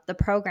up the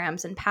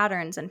programs and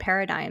patterns and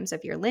paradigms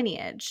of your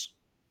lineage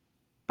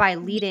by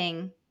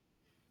leading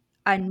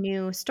a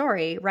new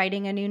story,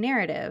 writing a new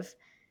narrative?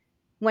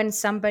 When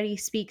somebody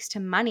speaks to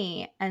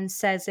money and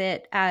says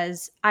it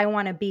as, I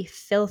want to be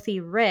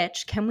filthy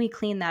rich, can we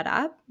clean that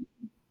up?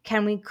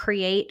 Can we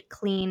create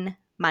clean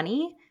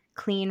money,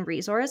 clean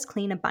resource,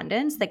 clean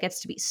abundance that gets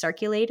to be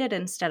circulated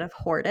instead of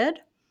hoarded?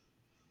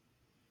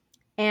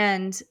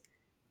 And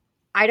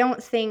I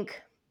don't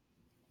think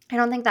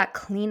that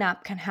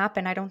cleanup can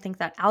happen. I don't think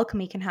that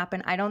alchemy can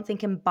happen. I don't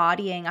think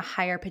embodying a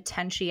higher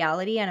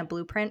potentiality and a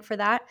blueprint for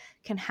that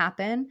can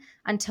happen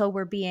until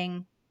we're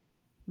being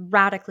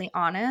radically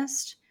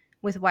honest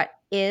with what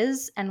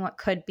is and what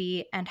could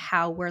be and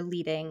how we're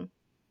leading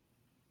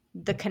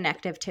the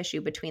connective tissue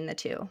between the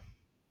two.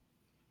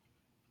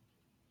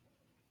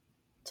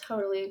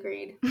 Totally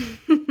agreed.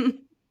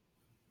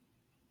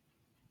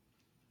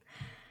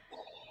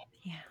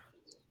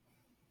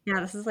 Yeah,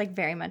 this has like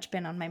very much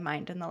been on my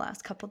mind in the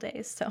last couple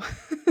days. So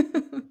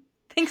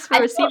thanks for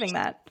receiving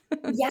that.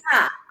 Yeah,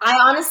 I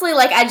honestly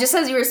I just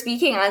as you were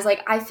speaking, I was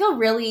like, I feel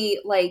really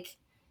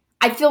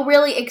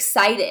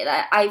excited.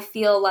 I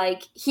feel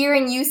like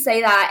hearing you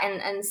say that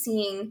and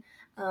seeing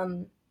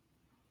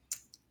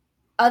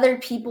other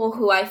people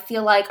who I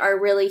feel like are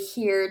really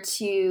here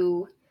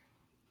to,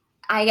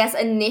 I guess,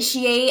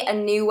 initiate a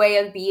new way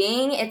of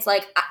being. It's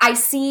like I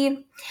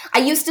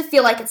used to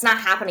feel like it's not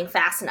happening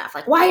fast enough.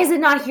 Like, why is it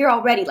not here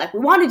already? Like,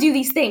 we want to do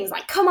these things.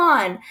 Like, come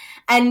on.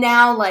 And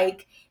now,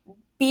 like,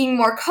 being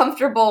more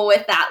comfortable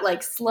with that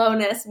like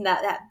slowness and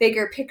that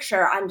bigger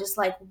picture, I'm just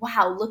like,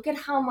 wow, look at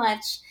how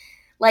much,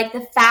 like,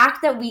 the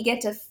fact that we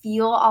get to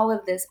feel all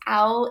of this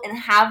out and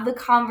have the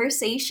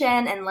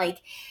conversation, and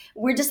like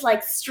we're just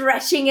like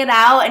stretching it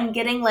out and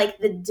getting like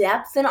the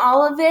depth in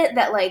all of it,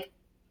 that like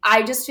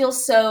I just feel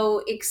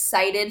so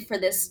excited for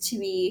this to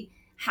be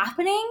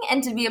happening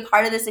and to be a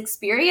part of this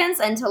experience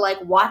and to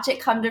like watch it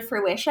come to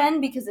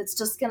fruition, because it's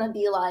just gonna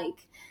be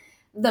like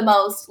the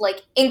most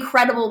like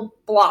incredible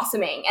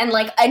blossoming. And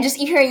like I just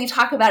hearing you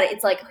talk about it,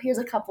 it's like, here's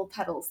a couple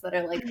petals that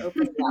are like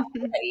opening up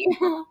already.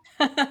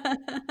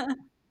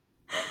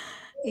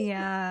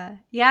 Yeah.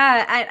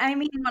 Yeah. I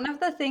mean, one of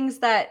the things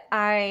that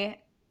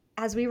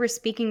as we were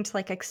speaking to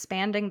like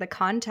expanding the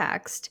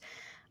context,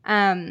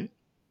 a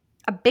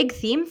big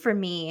theme for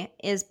me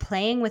is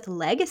playing with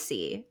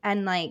legacy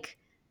and like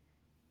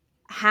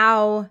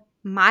how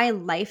my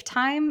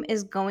lifetime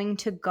is going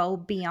to go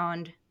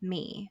beyond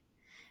me.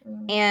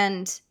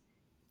 And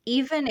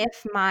even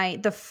if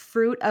the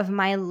fruit of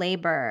my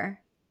labor,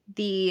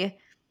 the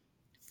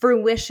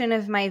fruition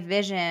of my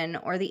vision,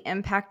 or the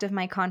impact of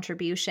my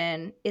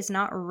contribution is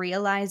not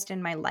realized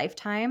in my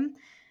lifetime,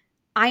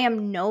 I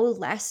am no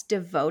less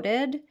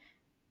devoted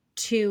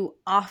to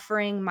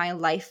offering my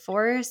life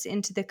force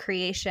into the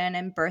creation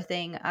and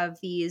birthing of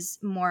these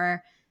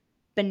more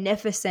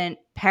beneficent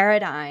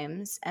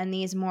paradigms and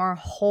these more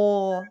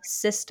whole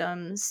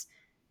systems.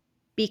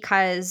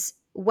 Because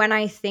when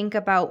I think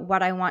about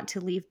what I want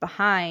to leave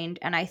behind,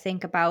 and I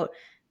think about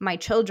my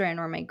children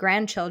or my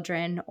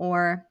grandchildren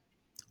or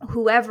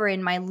whoever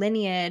in my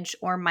lineage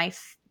or my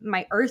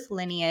earth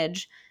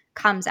lineage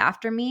comes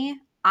after me,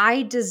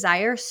 I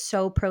desire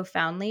so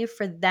profoundly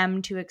for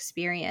them to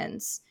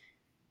experience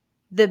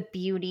the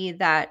beauty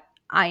that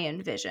I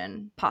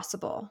envision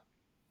possible.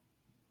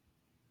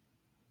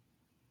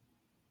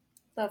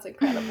 That's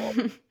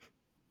incredible.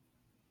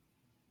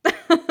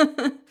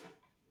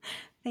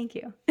 Thank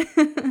you.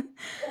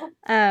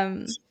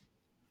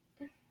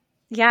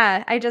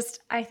 Yeah,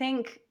 I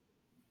think,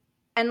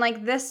 and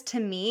like this to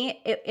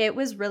me, it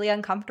was really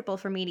uncomfortable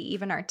for me to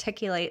even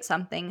articulate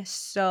something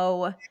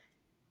so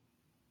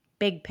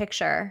big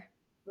picture.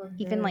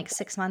 Even like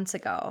 6 months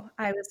ago,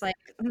 I was like,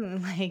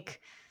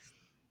 like,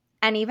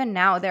 and even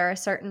now there are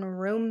certain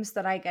rooms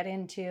that I get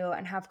into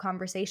and have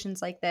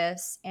conversations like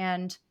this,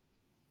 and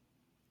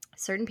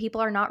certain people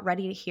are not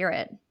ready to hear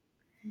it.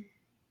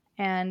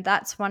 And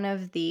that's one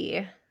of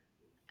the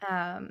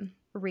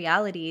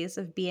realities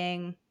of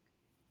being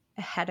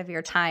ahead of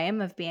your time,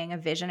 of being a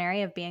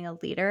visionary, of being a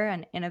leader,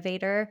 an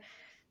innovator,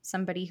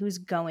 somebody who's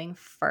going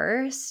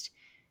first.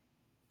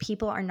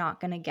 People are not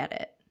going to get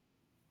it.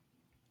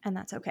 And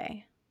that's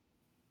okay.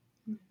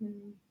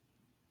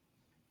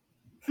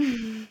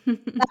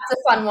 That's a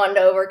fun one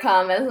to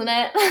overcome, isn't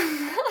it?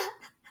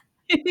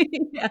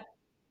 Yeah.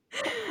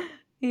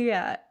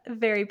 Yeah,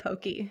 very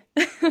pokey.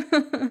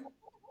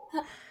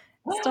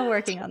 Still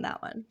working on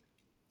that one.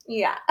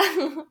 Yeah.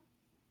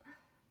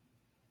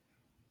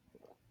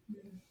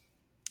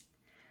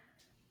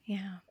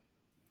 Yeah.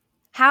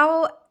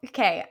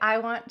 Okay, I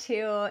want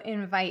to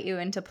invite you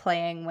into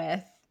playing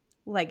with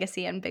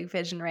legacy and big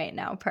vision right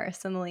now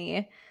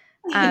personally.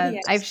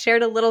 Yes. I've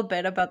shared a little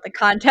bit about the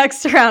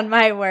context around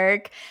my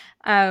work.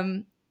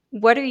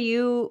 What do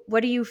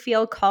you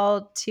feel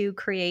called to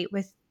create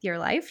with your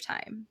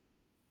lifetime?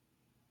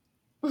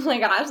 Oh my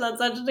gosh, that's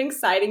such an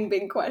exciting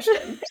big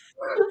question.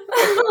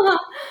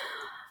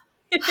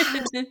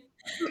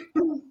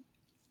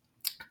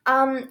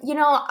 You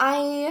know,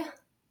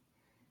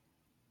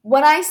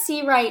 what I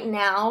see right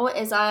now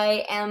is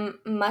I am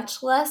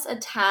much less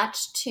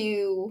attached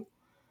to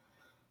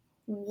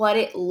what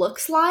it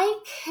looks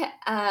like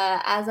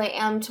as I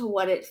am to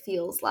what it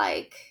feels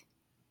like.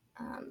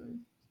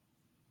 Um,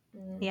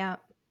 Yeah.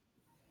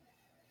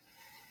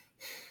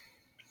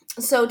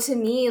 so to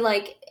me,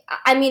 like,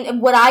 I mean,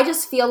 what I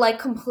just feel like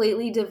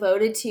completely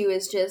devoted to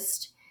is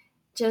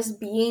just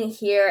being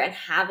here and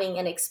having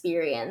an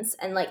experience,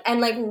 and like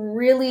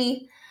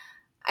really,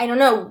 I don't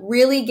know,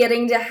 really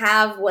getting to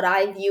have what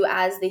I view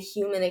as the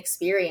human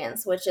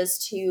experience, which is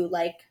to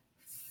like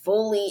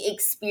fully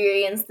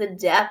experience the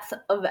depth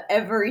of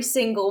every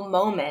single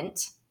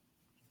moment.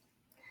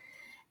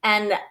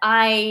 And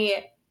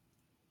I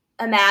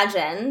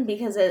imagine,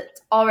 because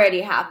it's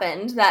already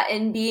happened, that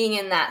in being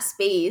in that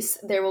space,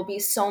 there will be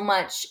so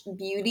much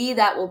beauty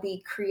that will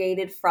be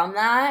created from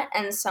that,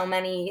 and so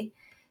many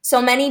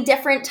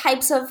different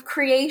types of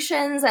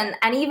creations, and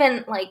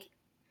even like,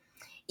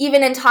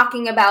 even in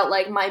talking about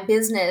like my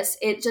business,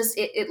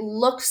 it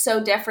looks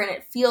so different,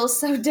 it feels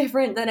so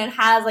different than it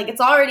has, like it's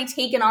already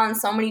taken on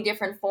so many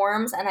different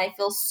forms, and I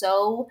feel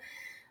so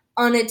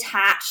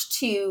unattached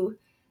to,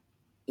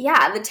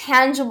 yeah, the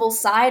tangible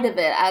side of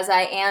it as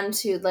I am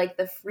to like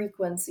the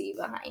frequency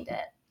behind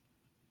it.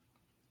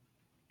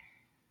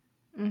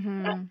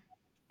 Mm-hmm.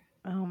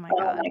 Oh my Oh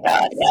God, my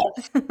God,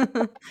 yes.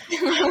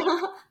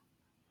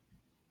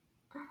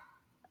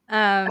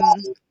 um,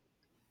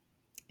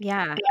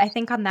 yeah, I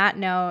think on that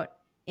note,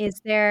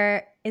 is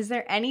there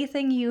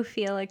anything you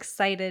feel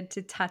excited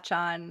to touch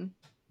on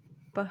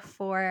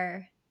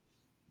before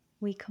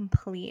we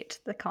complete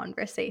the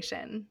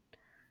conversation?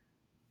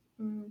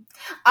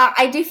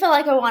 I do feel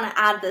like I want to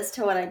add this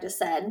to what I just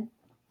said.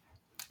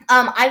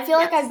 I feel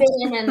like I've been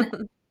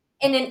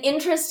in an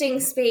interesting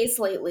space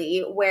lately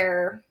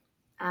where,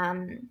 how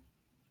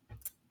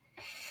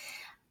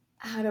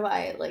do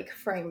I like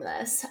frame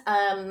this?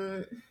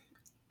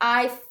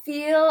 I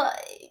feel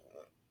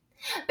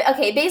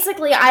okay.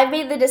 Basically, I've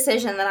made the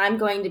decision that I'm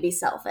going to be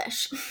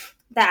selfish.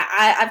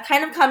 That I've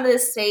kind of come to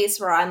this space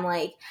where I'm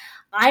like,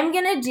 I'm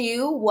gonna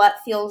do what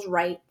feels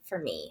right for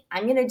me.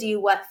 I'm gonna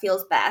do what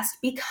feels best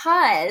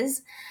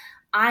because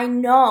I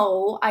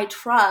know, I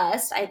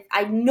trust,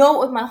 I know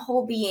with my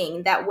whole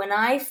being that when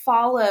I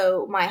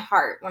follow my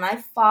heart, when I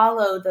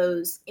follow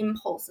those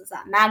impulses,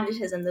 that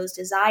magnetism, those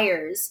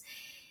desires,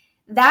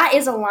 that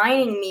is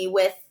aligning me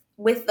with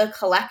the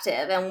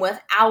collective and with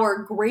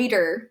our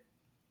greater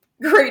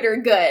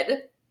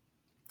good.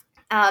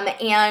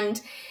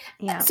 And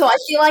so I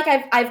feel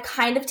like I've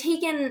kind of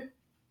taken,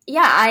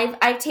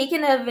 I've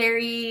taken a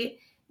very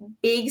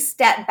big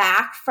step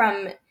back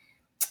from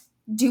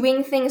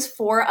doing things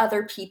for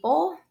other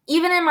people.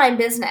 Even in my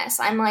business,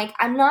 I'm like,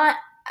 I don't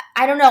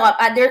know.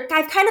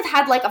 I've kind of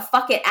had like a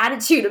fuck it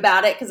attitude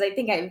about it because I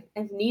think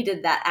I've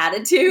needed that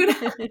attitude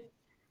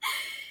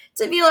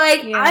to be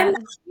like, I'm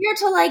not here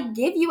to like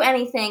give you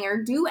anything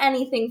or do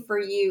anything for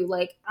you.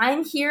 Like,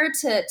 I'm here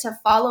to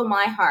follow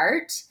my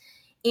heart.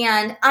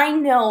 And I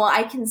know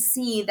I can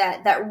see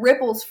that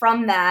ripples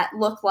from that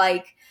look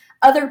like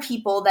other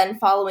people then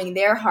following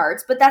their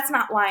hearts, but that's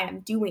not why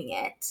I'm doing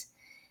it.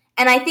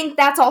 And I think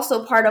that's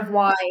also part of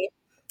why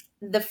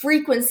the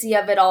frequency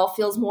of it all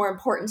feels more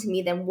important to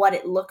me than what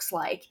it looks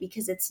like,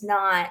 because it's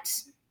not,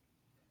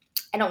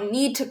 I don't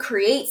need to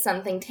create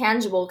something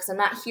tangible because I'm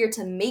not here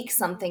to make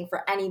something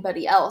for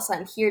anybody else.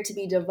 I'm here to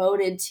be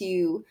devoted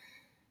to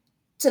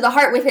the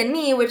heart within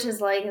me, which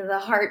is like the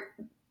heart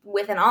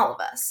within all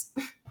of us.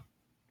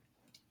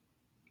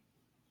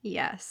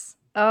 Yes.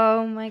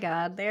 Oh my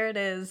God. There it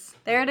is.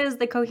 There it is.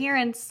 The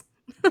coherence.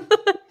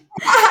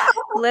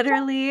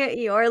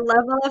 Literally your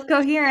level of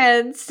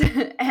coherence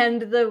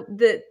and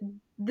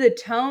the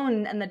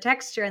tone and the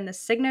texture and the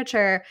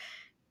signature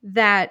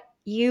that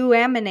you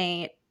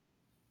emanate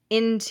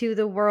into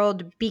the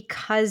world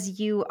because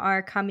you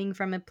are coming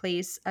from a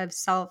place of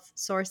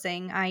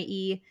self-sourcing,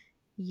 i.e.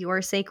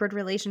 your sacred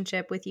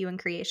relationship with you and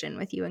creation,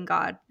 with you and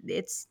God.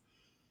 It's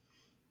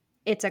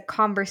a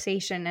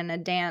conversation and a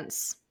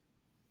dance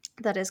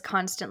that is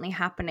constantly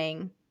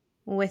happening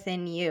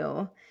within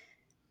you,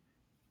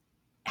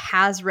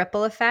 has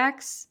ripple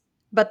effects,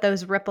 but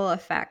those ripple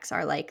effects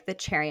are like the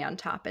cherry on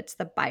top. It's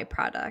the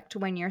byproduct.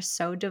 When you're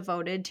so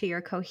devoted to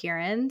your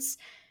coherence,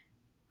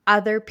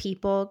 other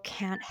people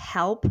can't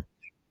help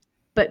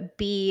but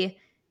be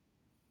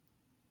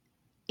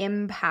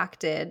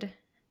impacted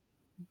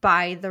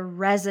by the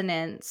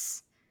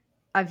resonance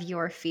of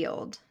your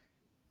field.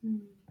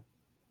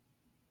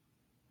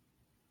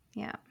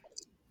 Yeah.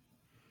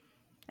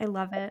 I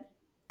love it.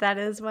 That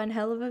is one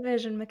hell of a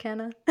vision,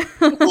 McKenna.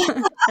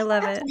 I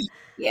love it.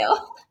 Yeah.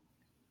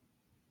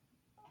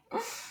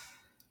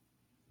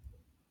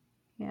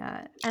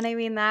 Yeah. And I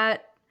mean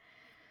that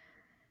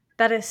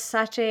is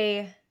such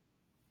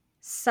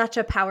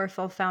a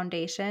powerful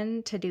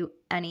foundation to do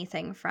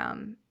anything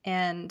from.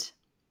 And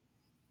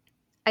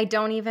I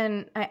don't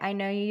even, I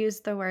know you use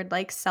the word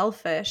like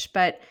selfish,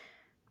 but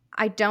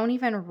I don't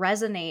even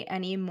resonate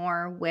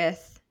anymore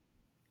with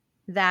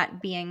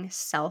that being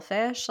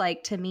selfish.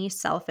 Like, to me,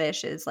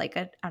 selfish is like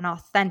an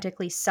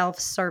authentically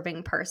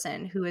self-serving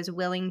person who is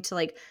willing to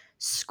like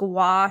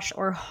squash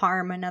or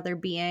harm another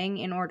being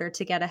in order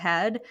to get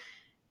ahead.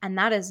 And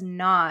that is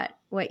not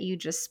what you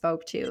just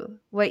spoke to.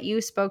 What you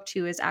spoke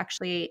to is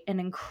actually an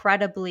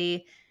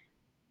incredibly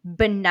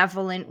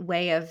benevolent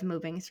way of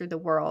moving through the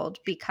world,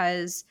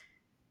 because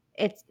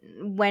it's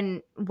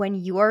when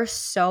you're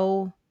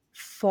so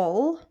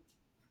full,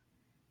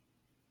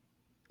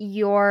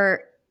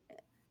 you're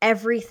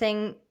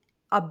everything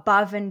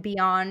above and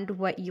beyond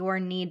what your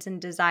needs and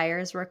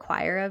desires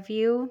require of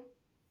you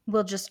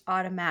will just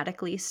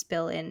automatically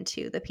spill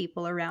into the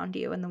people around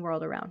you and the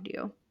world around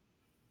you.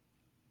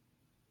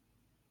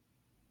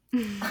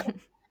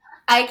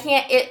 I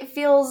can't,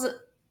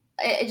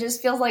 it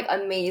just feels like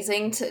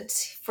amazing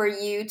for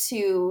you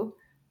to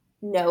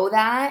know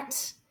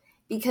that,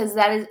 because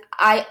that is,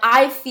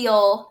 I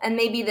feel, and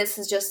maybe this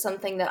is just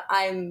something that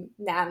I'm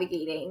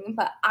navigating,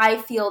 but I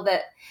feel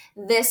that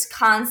this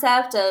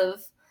concept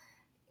of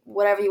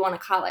whatever you want to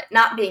call it,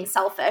 not being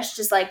selfish,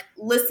 just like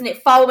listening,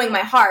 following my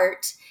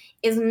heart,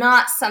 is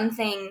not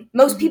something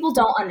most people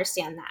don't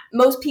understand. That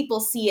most people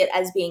see it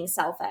as being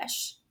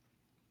selfish,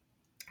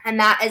 and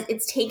that is,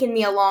 it's taken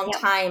me a long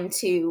time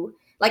to,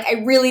 like,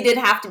 I really did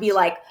have to be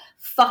like,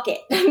 fuck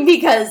it,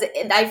 because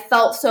I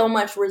felt so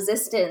much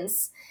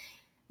resistance,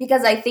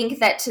 because I think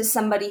that to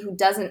somebody who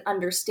doesn't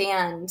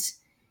understand,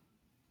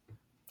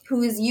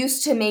 who is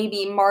used to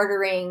maybe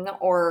martyring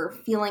or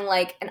feeling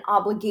like an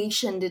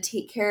obligation to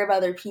take care of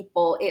other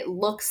people, it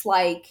looks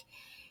like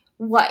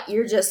what,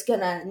 you're just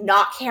gonna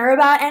not care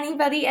about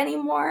anybody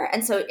anymore?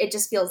 And so it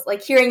just feels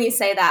like, hearing you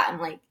say that,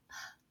 I'm like,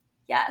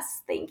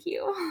 yes, thank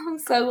you. I'm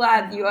so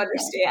glad you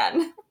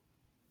understand.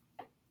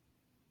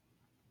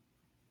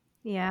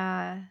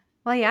 Yeah.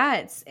 Well,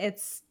 yeah,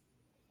 it's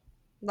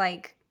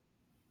like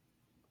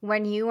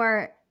when you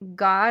are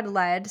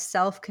God-led,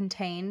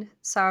 self-contained,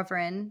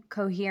 sovereign,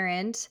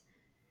 coherent,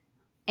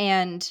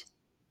 and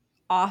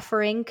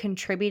offering,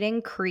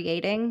 contributing,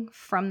 creating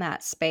from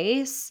that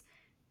space,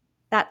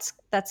 that's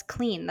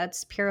clean,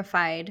 that's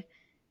purified.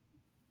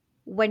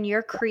 When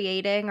you're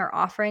creating or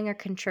offering or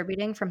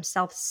contributing from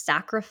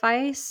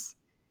self-sacrifice,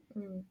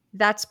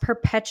 that's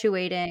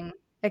perpetuating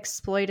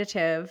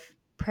exploitative,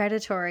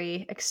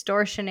 predatory,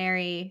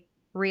 extortionary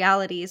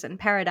realities and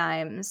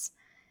paradigms.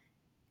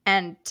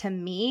 And to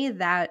me,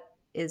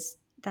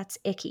 that's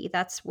icky.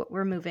 That's what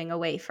we're moving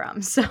away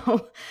from.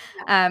 So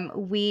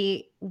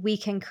we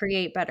can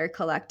create better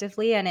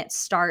collectively, and it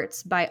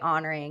starts by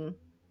honoring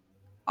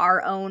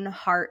our own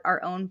heart,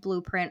 our own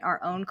blueprint,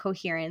 our own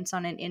coherence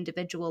on an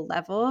individual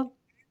level.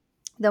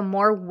 The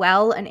more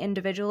well an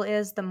individual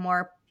is, the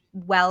more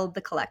well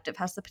the collective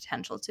has the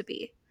potential to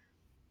be.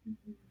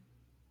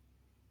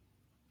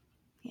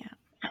 Yeah.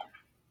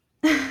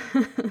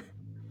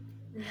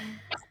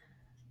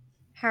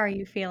 How are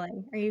you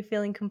feeling? Are you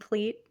feeling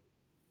complete?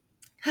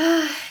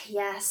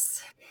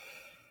 Yes.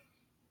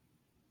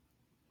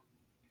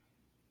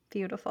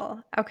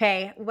 Beautiful.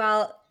 Okay.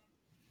 Well,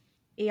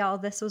 y'all,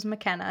 this was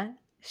McKenna.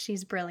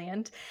 She's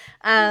brilliant.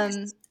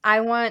 Yes.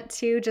 I want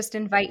to just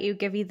invite you,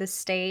 give you the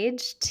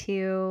stage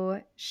to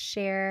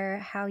share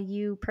how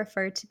you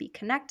prefer to be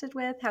connected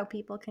with, how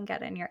people can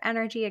get in your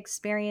energy,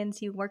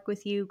 experience you, work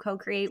with you,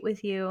 co-create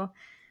with you,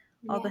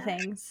 all the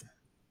things.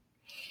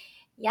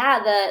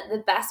 Yeah,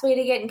 the best way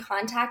to get in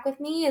contact with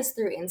me is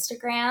through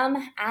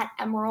Instagram at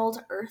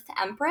Emerald Earth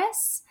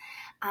Empress.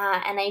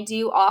 And I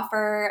do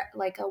offer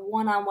like a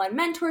one-on-one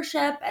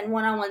mentorship and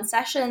one-on-one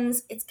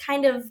sessions. It's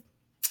kind of,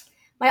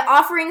 my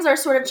offerings are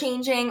sort of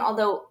changing,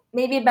 although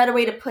maybe a better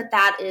way to put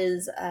that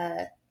is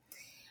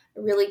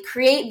really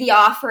create the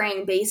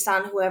offering based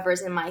on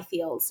whoever's in my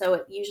field.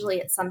 So usually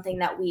it's something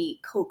that we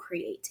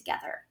co-create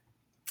together.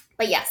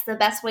 But yes, the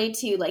best way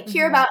to like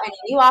hear about any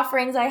new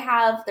offerings I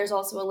have, there's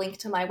also a link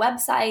to my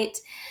website,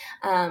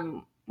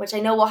 which I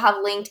know we'll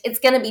have linked. It's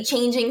going to be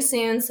changing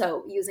soon,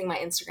 so using my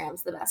Instagram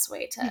is the best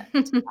way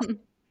to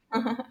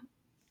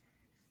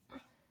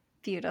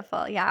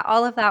Beautiful. Yeah,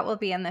 all of that will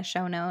be in the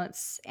show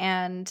notes.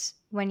 And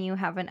when you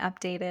have an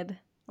updated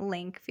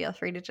link, feel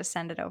free to just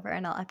send it over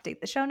and I'll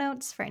update the show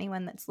notes for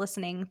anyone that's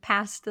listening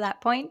past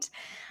that point.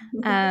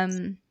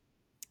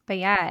 But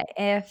yeah,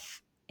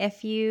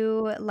 if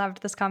you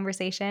loved this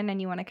conversation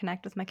and you want to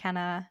connect with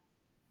McKenna,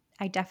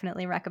 I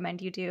definitely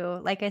recommend you do.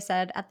 Like I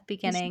said at the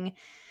beginning,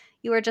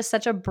 you are just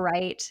such a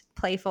bright,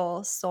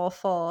 playful,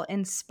 soulful,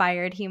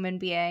 inspired human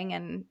being.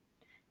 And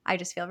I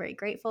just feel very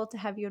grateful to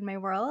have you in my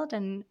world.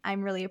 And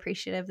I'm really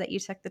appreciative that you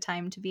took the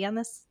time to be on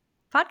this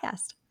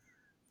podcast.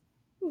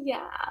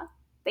 Yeah.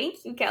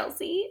 Thank you,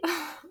 Kelsey.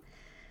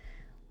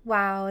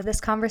 Wow,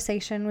 this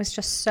conversation was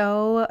just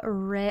so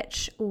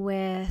rich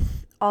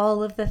with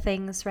all of the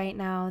things right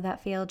now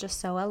that feel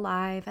just so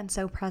alive and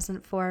so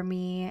present for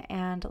me.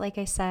 And like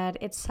I said,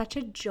 it's such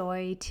a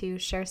joy to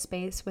share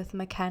space with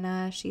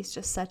McKenna. She's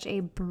just such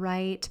a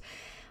bright,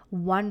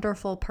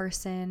 wonderful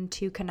person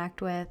to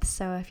connect with.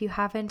 So if you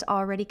haven't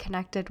already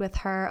connected with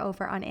her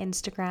over on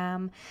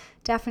Instagram,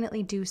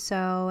 definitely do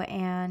so.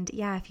 And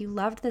yeah, if you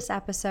loved this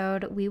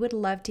episode, we would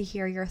love to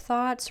hear your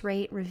thoughts,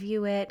 rate,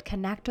 review it,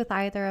 connect with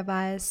either of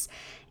us.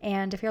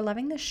 And if you're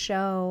loving the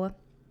show,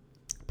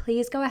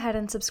 please go ahead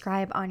and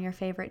subscribe on your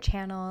favorite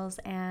channels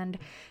and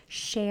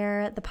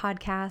share the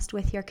podcast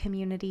with your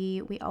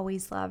community. We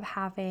always love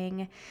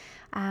having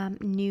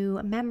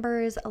new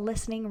members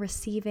listening,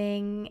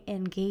 receiving,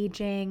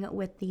 engaging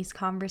with these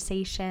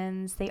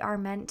conversations. They are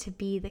meant to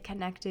be the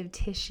connective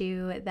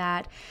tissue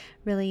that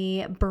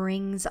really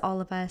brings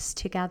all of us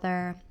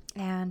together.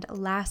 And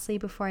lastly,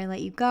 before I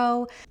let you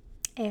go,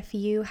 if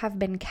you have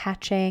been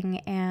catching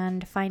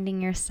and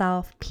finding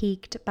yourself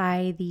piqued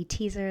by the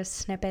teasers,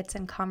 snippets,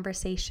 and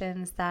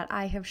conversations that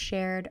I have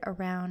shared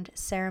around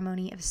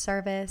ceremony of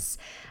service,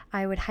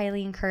 I would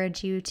highly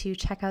encourage you to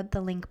check out the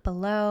link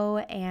below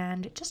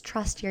and just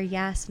trust your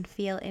yes and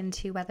feel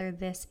into whether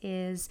this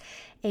is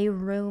a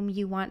room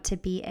you want to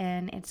be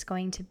in. It's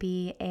going to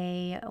be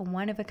a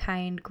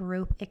one-of-a-kind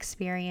group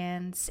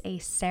experience, a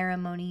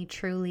ceremony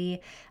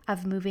truly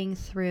of moving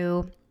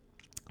through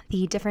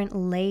the different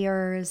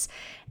layers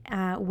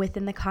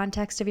within the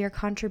context of your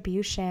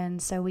contribution.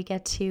 So we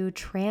get to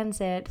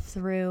transit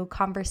through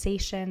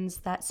conversations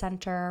that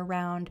center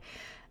around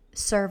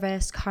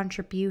service,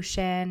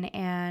 contribution,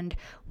 and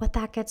what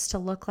that gets to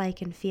look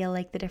like and feel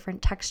like, the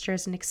different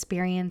textures and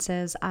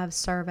experiences of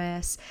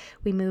service.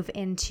 We move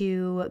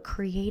into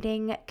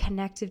creating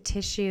connective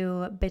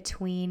tissue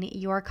between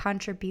your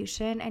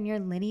contribution and your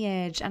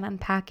lineage, and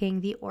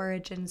unpacking the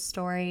origin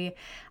story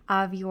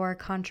of your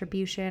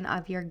contribution,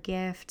 of your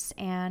gifts,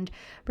 and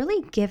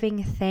really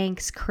giving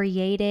thanks,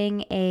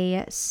 creating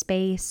a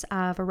space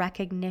of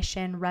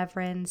recognition,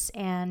 reverence,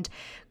 and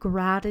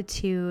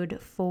gratitude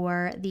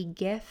for the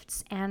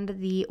gifts and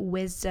the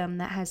wisdom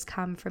that has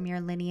come from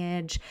your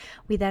lineage.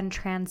 We then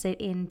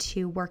transit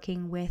into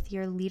working with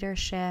your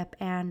leadership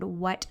and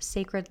what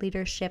sacred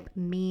leadership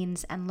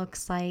means and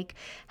looks like,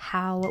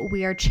 how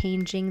we are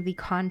changing the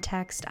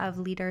context of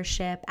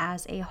leadership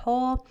as a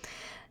whole.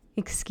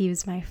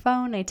 Excuse my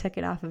phone, I took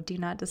it off of Do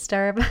Not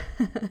Disturb.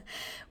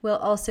 We'll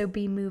also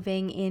be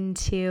moving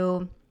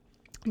into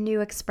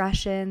new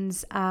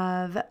expressions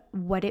of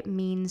what it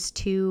means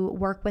to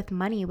work with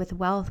money, with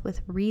wealth,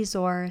 with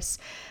resource,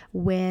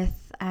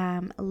 with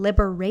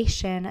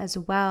liberation as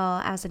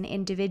well as an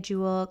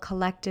individual,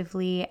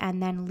 collectively,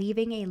 and then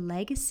leaving a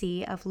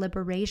legacy of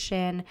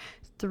liberation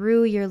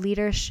through your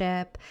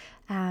leadership,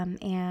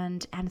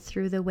 and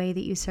through the way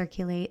that you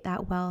circulate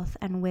that wealth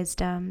and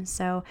wisdom.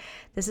 So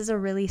this is a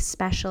really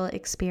special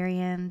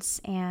experience,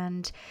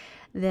 and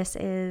this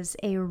is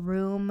a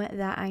room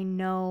that I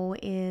know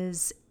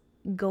is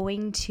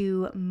going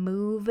to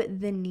move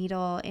the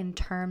needle in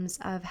terms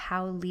of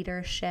how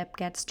leadership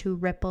gets to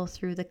ripple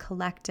through the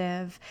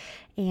collective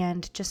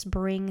and just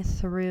bring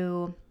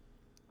through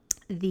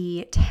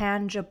the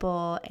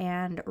tangible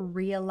and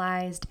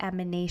realized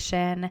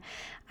emanation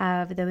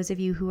of those of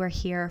you who are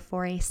here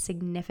for a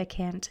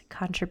significant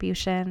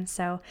contribution.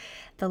 So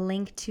the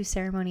link to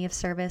Ceremony of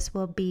Service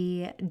will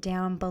be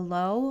down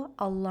below,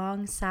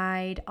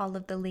 alongside all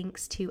of the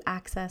links to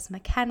access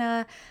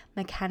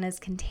McKenna's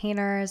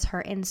containers,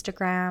 her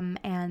Instagram,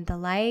 and the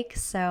like.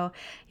 So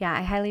yeah,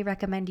 I highly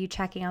recommend you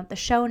checking out the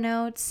show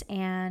notes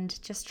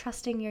and just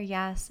trusting your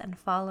yes and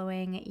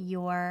following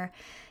your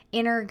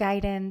inner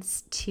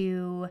guidance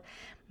to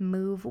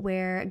move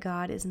where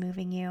God is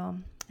moving you.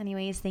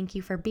 Anyways, thank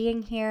you for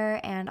being here,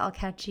 and I'll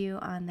catch you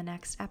on the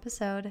next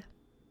episode.